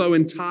living so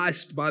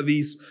enticed by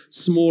these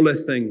smaller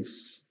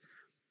things.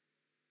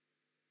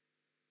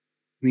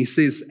 And he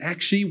says,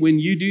 actually, when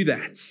you do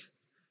that,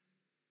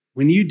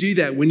 when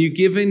you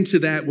give in to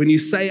that, when you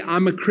say,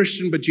 I'm a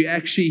Christian, but you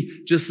actually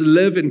just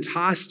live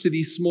enticed to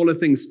these smaller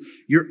things,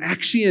 you're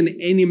actually an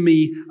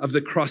enemy of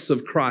the cross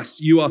of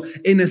Christ. You are,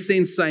 in a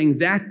sense, saying,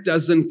 that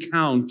doesn't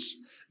count.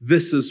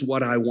 This is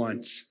what I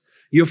want.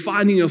 You're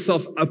finding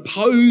yourself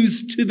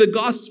opposed to the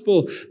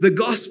gospel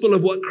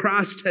of what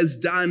Christ has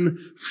done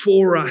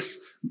for us.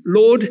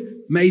 Lord,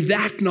 may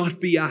that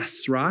not be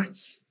us, right?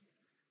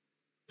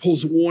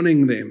 Paul's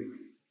warning them.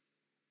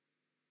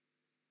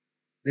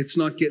 Let's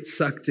not get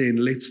sucked in.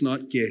 Let's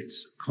not get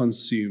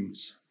consumed.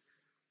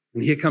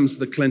 And here comes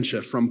the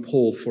clincher from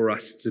Paul for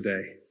us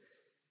today.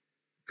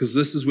 Because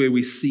this is where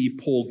we see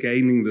Paul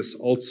gaining this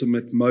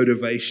ultimate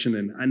motivation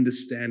and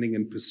understanding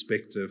and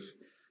perspective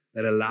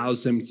that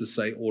allows him to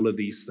say all of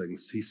these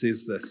things. He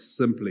says this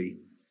simply,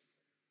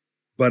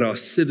 but our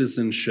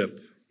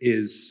citizenship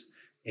is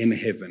in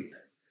heaven.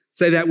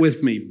 Say that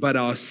with me, but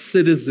our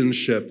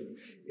citizenship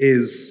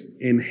is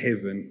in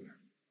heaven.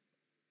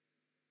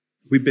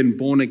 We've been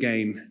born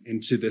again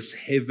into this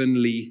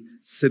heavenly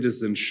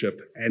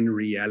citizenship and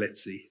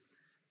reality.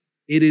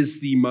 It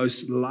is the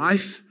most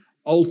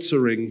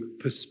life-altering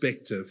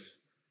perspective.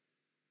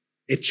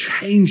 It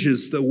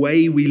changes the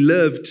way we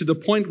live to the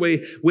point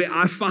where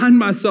I find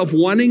myself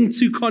wanting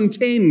to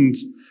contend.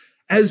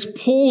 As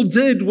Paul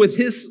did with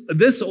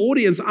this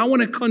audience, I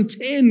want to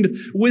contend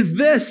with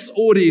this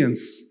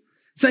audience.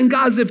 Saying,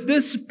 guys, if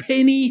this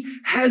penny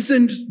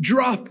hasn't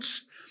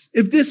dropped,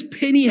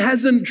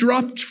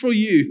 for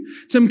you,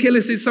 Tim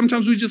Keller says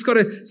sometimes we just got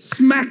to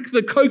smack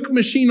the Coke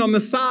machine on the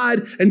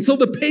side until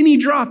the penny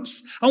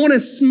drops. I want to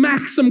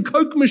smack some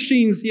Coke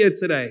machines here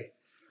today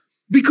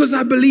because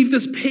I believe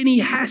this penny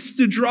has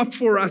to drop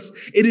for us.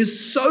 It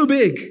is so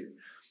big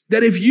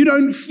that if you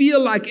don't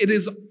feel like it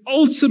is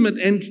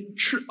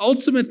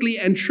ultimately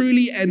and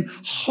truly and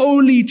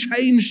wholly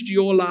changed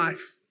your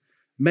life,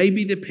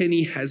 maybe the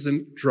penny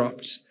hasn't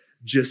dropped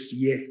just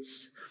yet.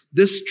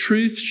 This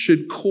truth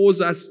should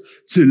cause us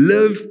to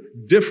live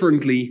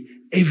differently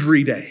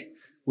every day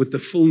with the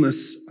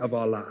fullness of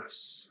our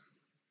lives.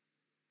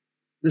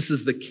 This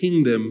is the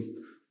kingdom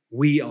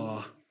we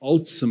are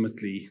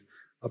ultimately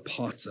a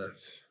part of.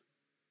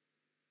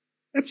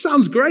 That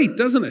sounds great,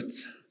 doesn't it?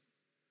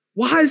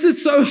 Why is it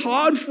so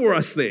hard for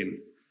us then?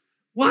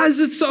 Why is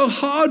it so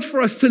hard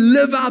for us to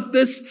live out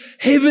this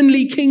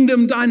heavenly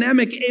kingdom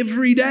dynamic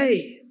every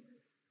day?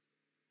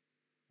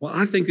 Well,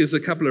 I think there's a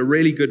couple of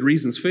really good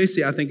reasons.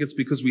 Firstly, I think it's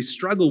because we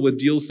struggle with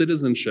dual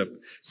citizenship,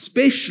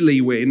 especially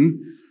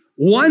when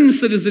one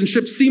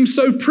citizenship seems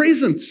so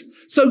present,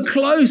 so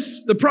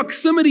close. The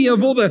proximity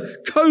of all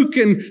the Coke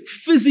and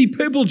fizzy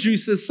purple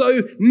juice is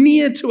so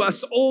near to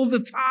us all the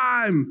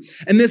time.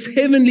 And this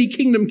heavenly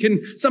kingdom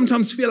can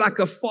sometimes feel like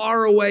a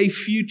faraway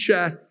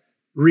future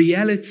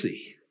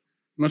reality.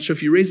 I'm not sure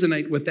if you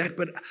resonate with that,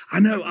 but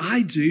I know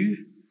I do.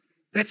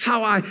 That's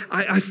how I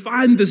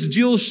find this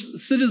dual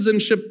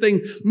citizenship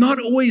thing not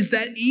always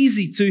that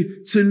easy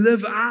to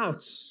live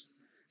out.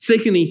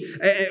 Secondly,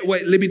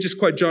 let me just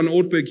quote John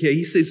Ortberg here.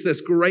 He says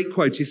this great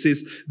quote. He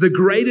says, the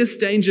greatest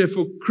danger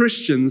for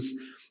Christians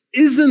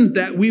isn't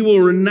that we will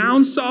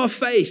renounce our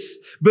faith,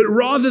 but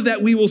rather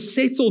that we will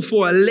settle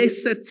for a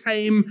lesser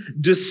tame,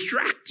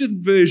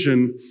 distracted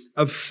version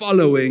of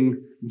following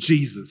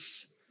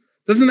Jesus.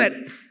 Doesn't that,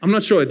 I'm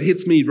not sure, it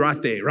hits me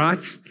right there,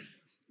 right?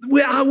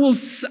 Where I will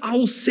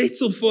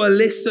settle for a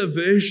lesser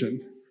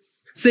version.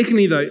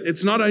 Secondly, though,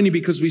 it's not only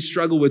because we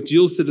struggle with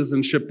dual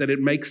citizenship that it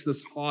makes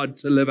this hard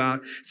to live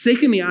out.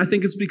 Secondly, I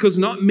think it's because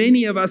not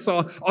many of us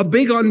are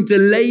big on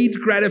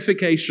delayed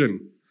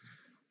gratification.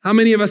 How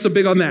many of us are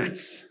big on that?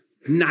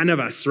 None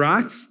of us,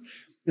 right?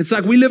 It's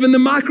like we live in the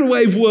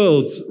microwave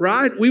world,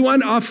 right? We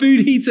want our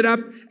food heated up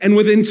and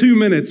within 2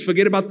 minutes.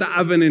 Forget about the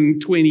oven in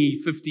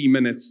 20, 50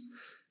 minutes,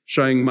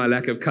 showing my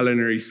lack of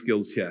culinary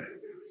skills here.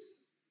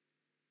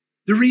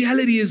 The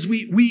reality is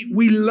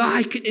we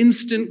like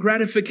instant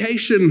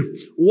gratification.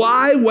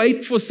 Why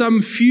wait for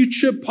some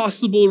future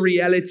possible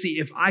reality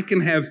if I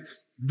can have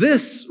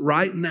this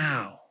right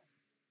now?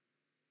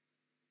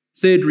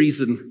 Third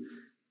reason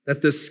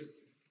that this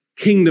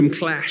kingdom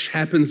clash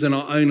happens in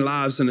our own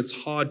lives and it's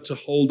hard to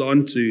hold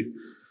on to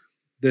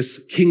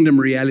this kingdom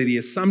reality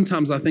is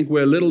sometimes I think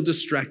we're a little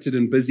distracted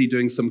and busy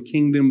doing some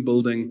kingdom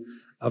building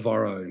of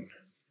our own.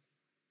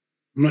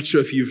 I'm not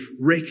sure if you've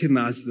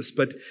recognized this,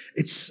 but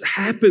it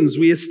happens.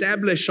 We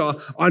establish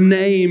our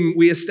name,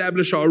 we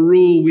establish our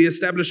rule, we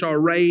establish our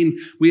reign,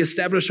 we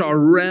establish our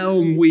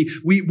realm.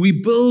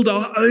 We build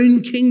our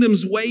own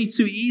kingdoms way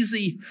too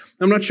easy.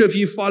 I'm not sure if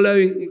you follow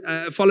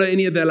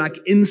any of the like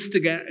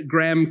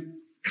Instagram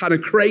kind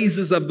of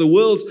crazes of the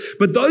world,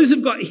 but those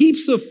who've got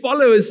heaps of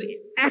followers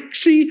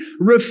actually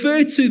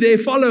refer to their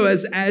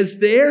followers as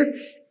their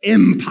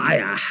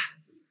empire.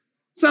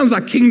 Sounds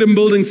like kingdom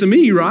building to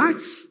me,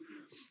 right?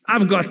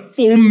 I've got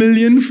 4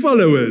 million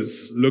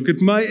followers. Look at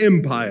my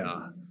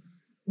empire.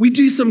 We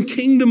do some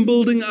kingdom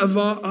building of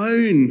our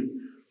own.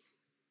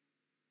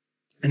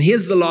 And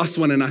here's the last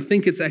one, and I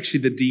think it's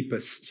actually the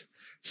deepest.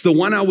 It's the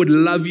one I would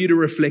love you to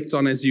reflect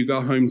on as you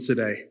go home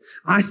today.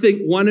 I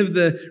think one of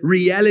the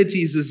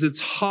realities is it's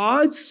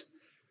hard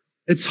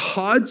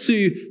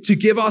to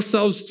give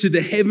ourselves to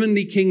the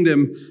heavenly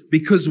kingdom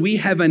because we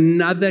have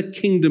another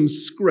kingdom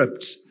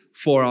script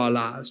for our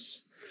lives.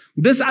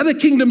 This other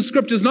kingdom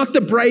script is not the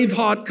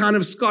Braveheart kind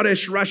of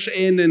Scottish rush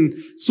in and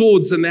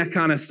swords and that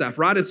kind of stuff,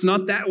 right? It's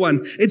not that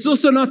one. It's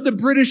also not the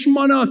British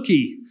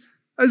monarchy.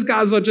 Those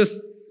guys are just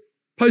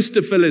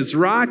poster fillers,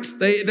 right?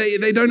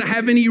 They don't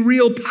have any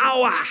real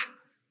power.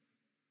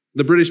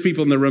 The British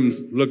people in the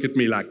room look at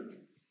me like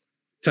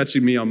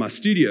touching me on my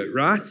studio,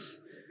 right?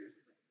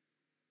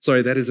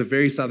 Sorry, that is a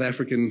very South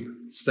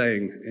African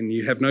saying, and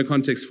you have no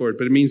context for it,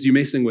 but it means you're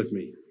messing with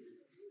me.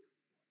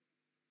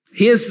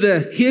 Here's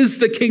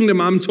the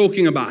kingdom I'm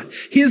talking about.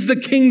 Here's the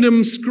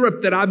kingdom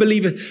script that I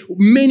believe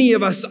many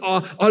of us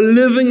are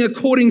living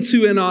according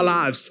to in our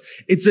lives.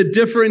 It's a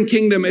different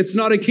kingdom. It's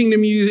not a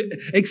kingdom you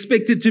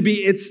expect it to be.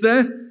 It's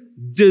the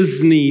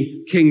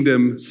Disney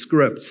kingdom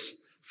script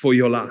for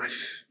your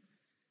life.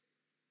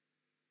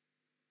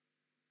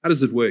 How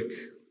does it work?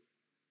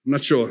 I'm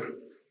not sure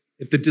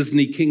if the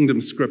Disney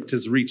kingdom script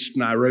has reached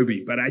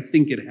Nairobi, but I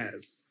think it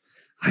has.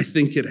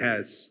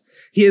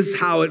 Here's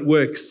how it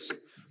works.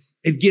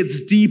 It gets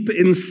deep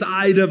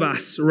inside of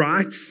us,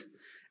 right?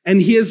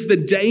 And here's the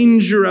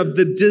danger of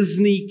the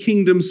Disney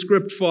kingdom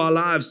script for our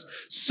lives.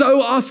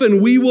 So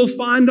often we will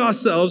find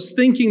ourselves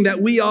thinking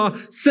that we are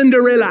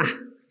Cinderella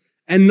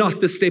and not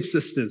the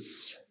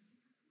stepsisters.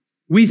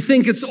 We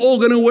think it's all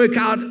going to work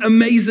out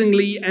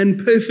amazingly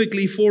and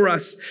perfectly for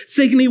us.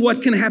 Secondly,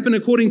 what can happen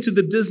according to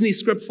the Disney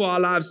script for our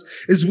lives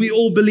is we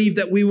all believe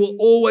that we will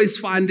always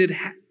find it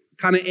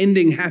kind of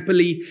ending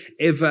happily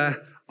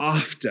ever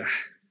after.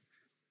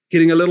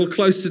 Getting a little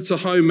closer to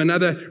home,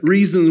 another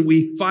reason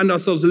we find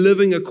ourselves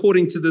living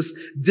according to this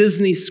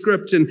Disney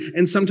script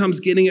and sometimes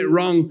getting it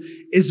wrong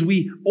is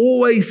we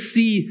always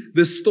see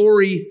the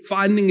story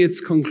finding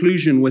its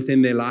conclusion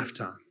within their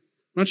lifetime.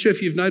 I'm not sure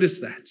if you've noticed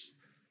that.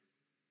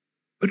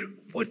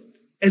 But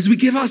as we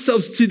give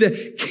ourselves to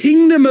the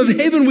kingdom of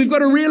heaven, we've got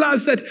to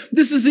realize that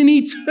this is an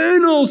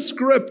eternal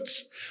script,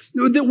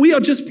 that we are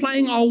just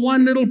playing our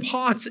one little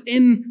part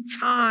in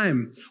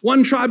time.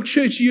 One Tribe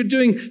Church, you're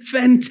doing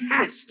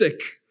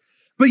fantastic.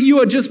 But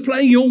you are just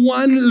playing your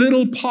one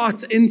little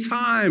part in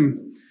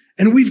time.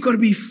 And we've got to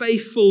be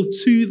faithful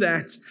to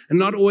that and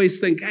not always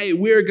think, hey,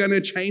 we're going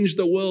to change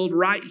the world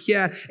right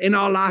here in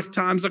our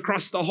lifetimes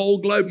across the whole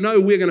globe. No,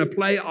 we're going to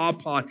play our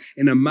part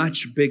in a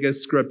much bigger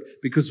script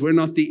because we're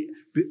not the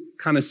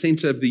kind of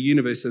center of the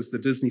universe as the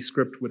Disney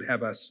script would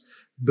have us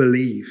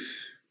believe.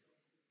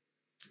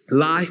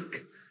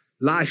 Like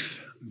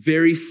life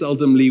very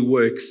seldomly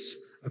works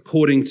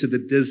according to the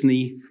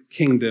Disney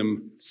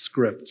kingdom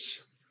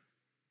script.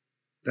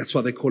 That's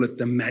why they call it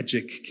the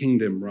magic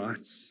kingdom,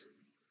 right?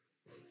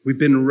 We've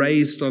been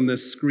raised on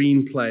this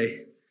screenplay,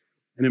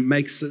 and it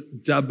makes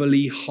it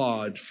doubly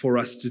hard for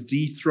us to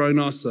dethrone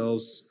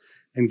ourselves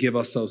and give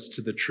ourselves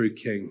to the true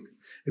king.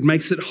 It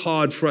makes it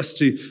hard for us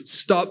to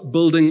stop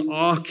building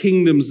our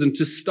kingdoms and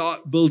to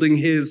start building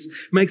his.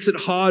 It makes it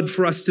hard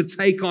for us to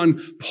take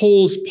on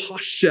Paul's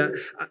posture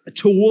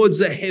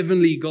towards a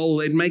heavenly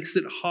goal. It makes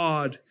it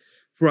hard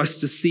for us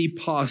to see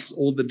past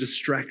all the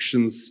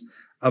distractions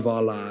of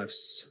our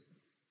lives.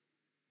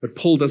 But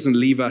Paul doesn't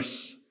leave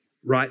us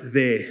right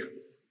there.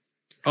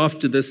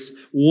 After this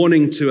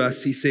warning to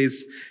us, he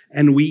says,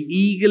 and we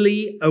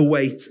eagerly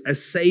await a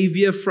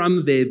Savior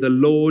from there, the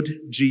Lord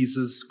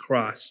Jesus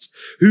Christ,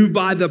 who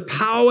by the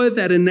power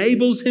that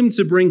enables him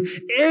to bring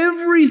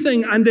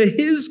everything under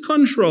his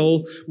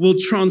control will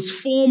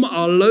transform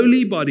our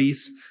lowly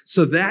bodies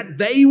so that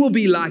they will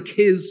be like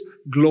his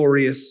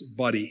glorious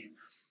body.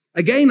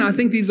 Again, I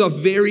think these are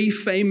very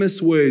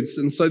famous words,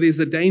 and so there's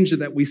a danger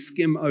that we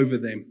skim over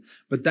them.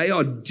 But they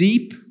are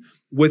deep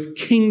with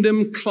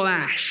kingdom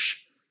clash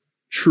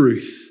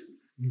truth.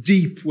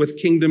 Deep with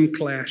kingdom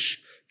clash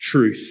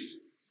truth.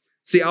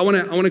 See, I want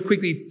to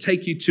quickly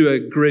take you to a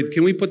grid.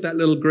 Can we put that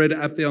little grid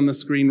up there on the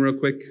screen real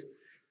quick?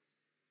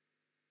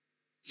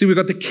 See, we've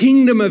got the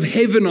kingdom of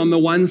heaven on the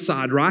one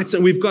side, right?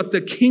 And we've got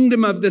the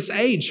kingdom of this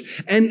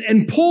age.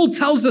 And Paul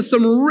tells us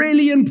some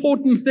really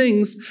important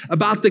things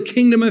about the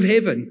kingdom of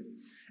heaven.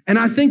 And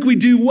I think we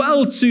do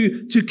well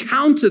to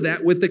counter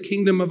that with the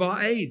kingdom of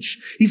our age.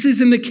 He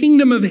says, in the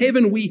kingdom of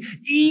heaven, we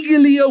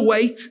eagerly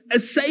await a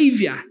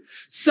savior,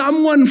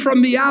 someone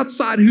from the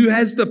outside who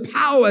has the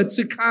power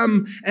to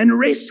come and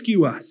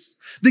rescue us.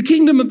 The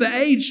kingdom of the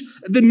age,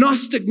 the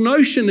Gnostic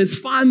notion is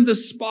find the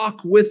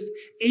spark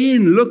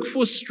within. Look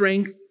for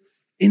strength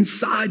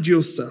inside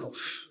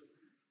yourself.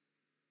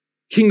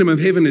 Kingdom of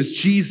heaven is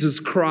Jesus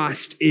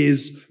Christ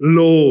is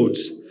Lord.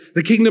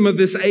 The kingdom of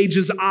this age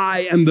is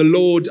I am the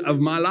Lord of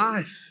my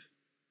life.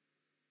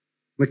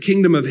 The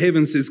kingdom of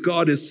heaven says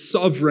God is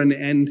sovereign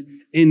and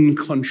in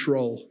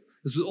control.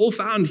 This is all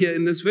found here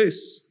in this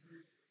verse.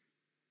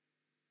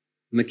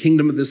 And the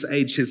kingdom of this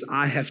age says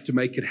I have to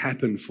make it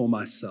happen for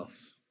myself.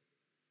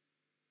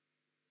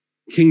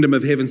 Kingdom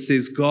of heaven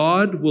says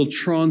God will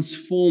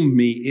transform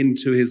me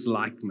into his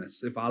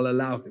likeness if I'll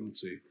allow him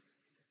to.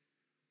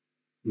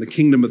 And the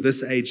kingdom of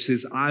this age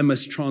says I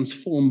must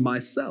transform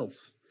myself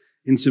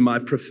into my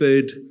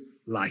preferred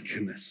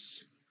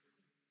likeness.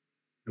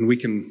 And we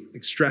can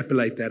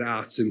extrapolate that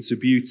out into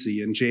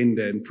beauty and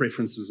gender and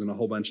preferences and a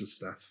whole bunch of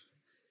stuff.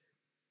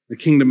 The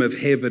kingdom of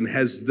heaven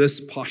has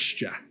this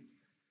posture.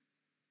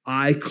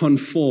 I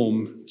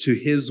conform to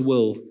his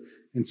will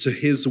and to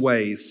his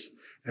ways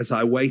as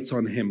I wait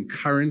on him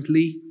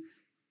currently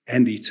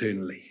and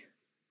eternally.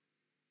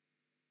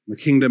 The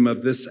kingdom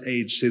of this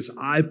age says,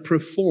 I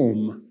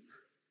perform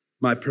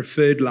my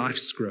preferred life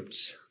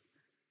script.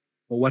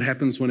 Well, what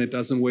happens when it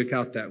doesn't work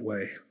out that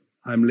way?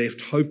 I'm left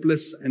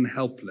hopeless and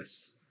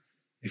helpless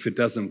if it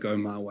doesn't go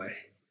my way.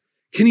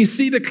 Can you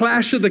see the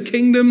clash of the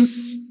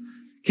kingdoms?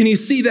 Can you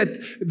see that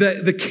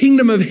the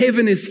kingdom of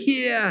heaven is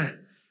here?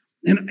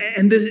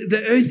 And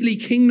the earthly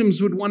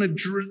kingdoms would want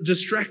to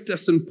distract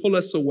us and pull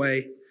us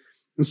away.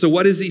 And so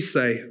what does he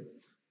say?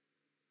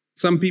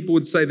 Some people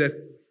would say that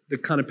the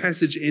kind of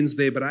passage ends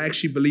there, but I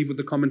actually believe with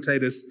the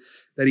commentators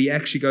that he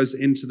actually goes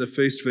into the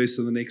first verse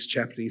of the next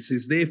chapter. He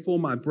says, therefore,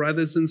 my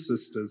brothers and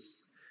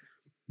sisters,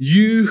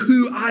 you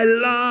who I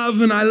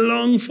love and I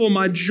long for,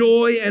 my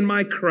joy and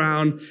my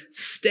crown,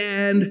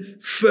 stand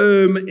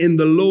firm in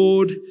the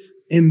Lord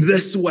in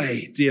this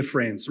way, dear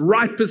friends.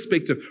 Right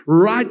perspective,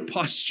 right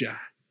posture,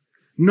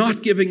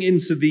 not giving in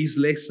to these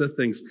lesser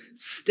things.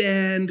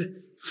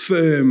 Stand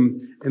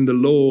firm in the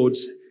Lord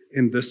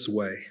in this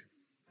way.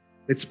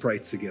 Let's pray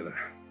together.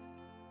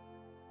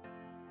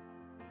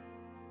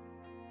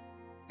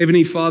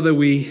 Heavenly Father,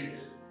 we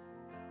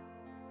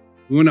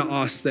want to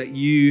ask that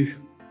you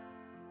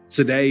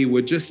today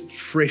would just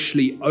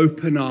freshly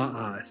open our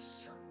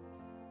eyes.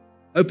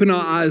 Open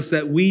our eyes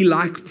that we,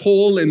 like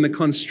Paul in the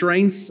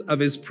constraints of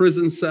his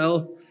prison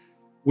cell,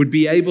 would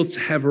be able to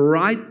have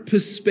right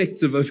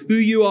perspective of who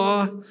you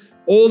are,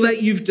 all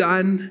that you've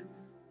done,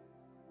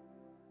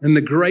 and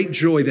the great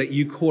joy that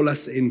you call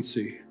us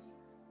into.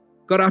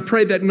 God, I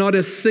pray that not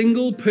a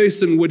single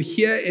person would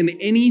hear in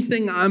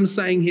anything I'm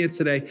saying here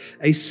today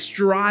a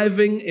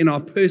striving in our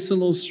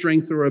personal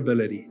strength or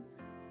ability.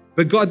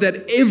 But God,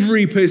 that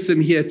every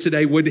person here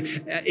today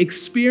would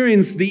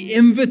experience the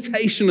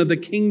invitation of the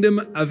kingdom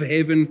of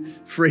heaven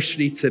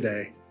freshly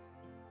today.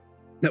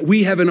 That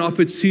we have an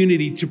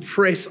opportunity to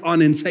press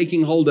on in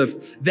taking hold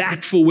of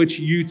that for which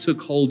you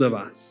took hold of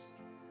us.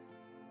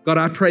 God,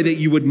 I pray that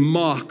you would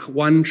mark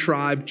One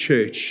Tribe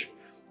Church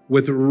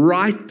with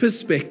right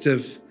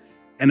perspective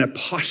and a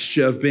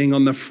posture of being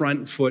on the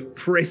front foot,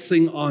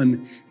 pressing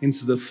on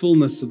into the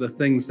fullness of the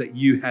things that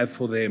you have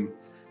for them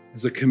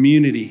as a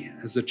community,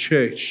 as a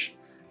church,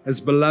 as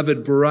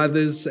beloved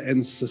brothers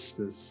and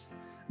sisters.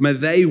 May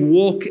they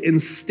walk in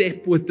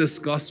step with this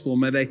gospel.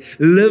 May they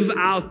live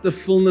out the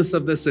fullness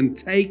of this and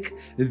take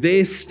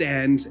their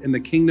stand in the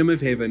kingdom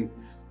of heaven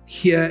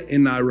here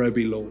in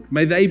Nairobi, Lord.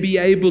 May they be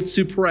able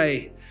to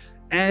pray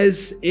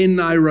as in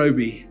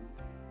Nairobi.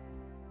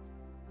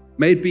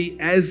 May it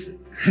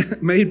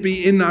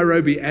be in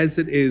Nairobi as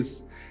it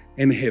is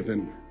in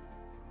heaven.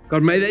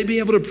 God, may they be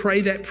able to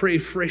pray that prayer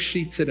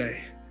freshly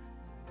today.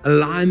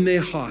 Align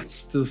their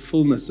hearts to the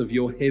fullness of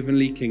your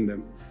heavenly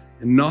kingdom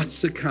and not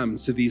succumb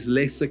to these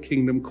lesser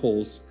kingdom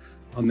calls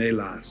on their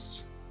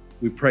lives.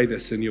 We pray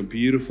this in your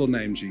beautiful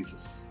name,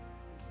 Jesus.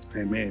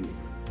 Amen.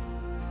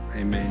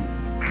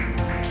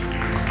 Amen.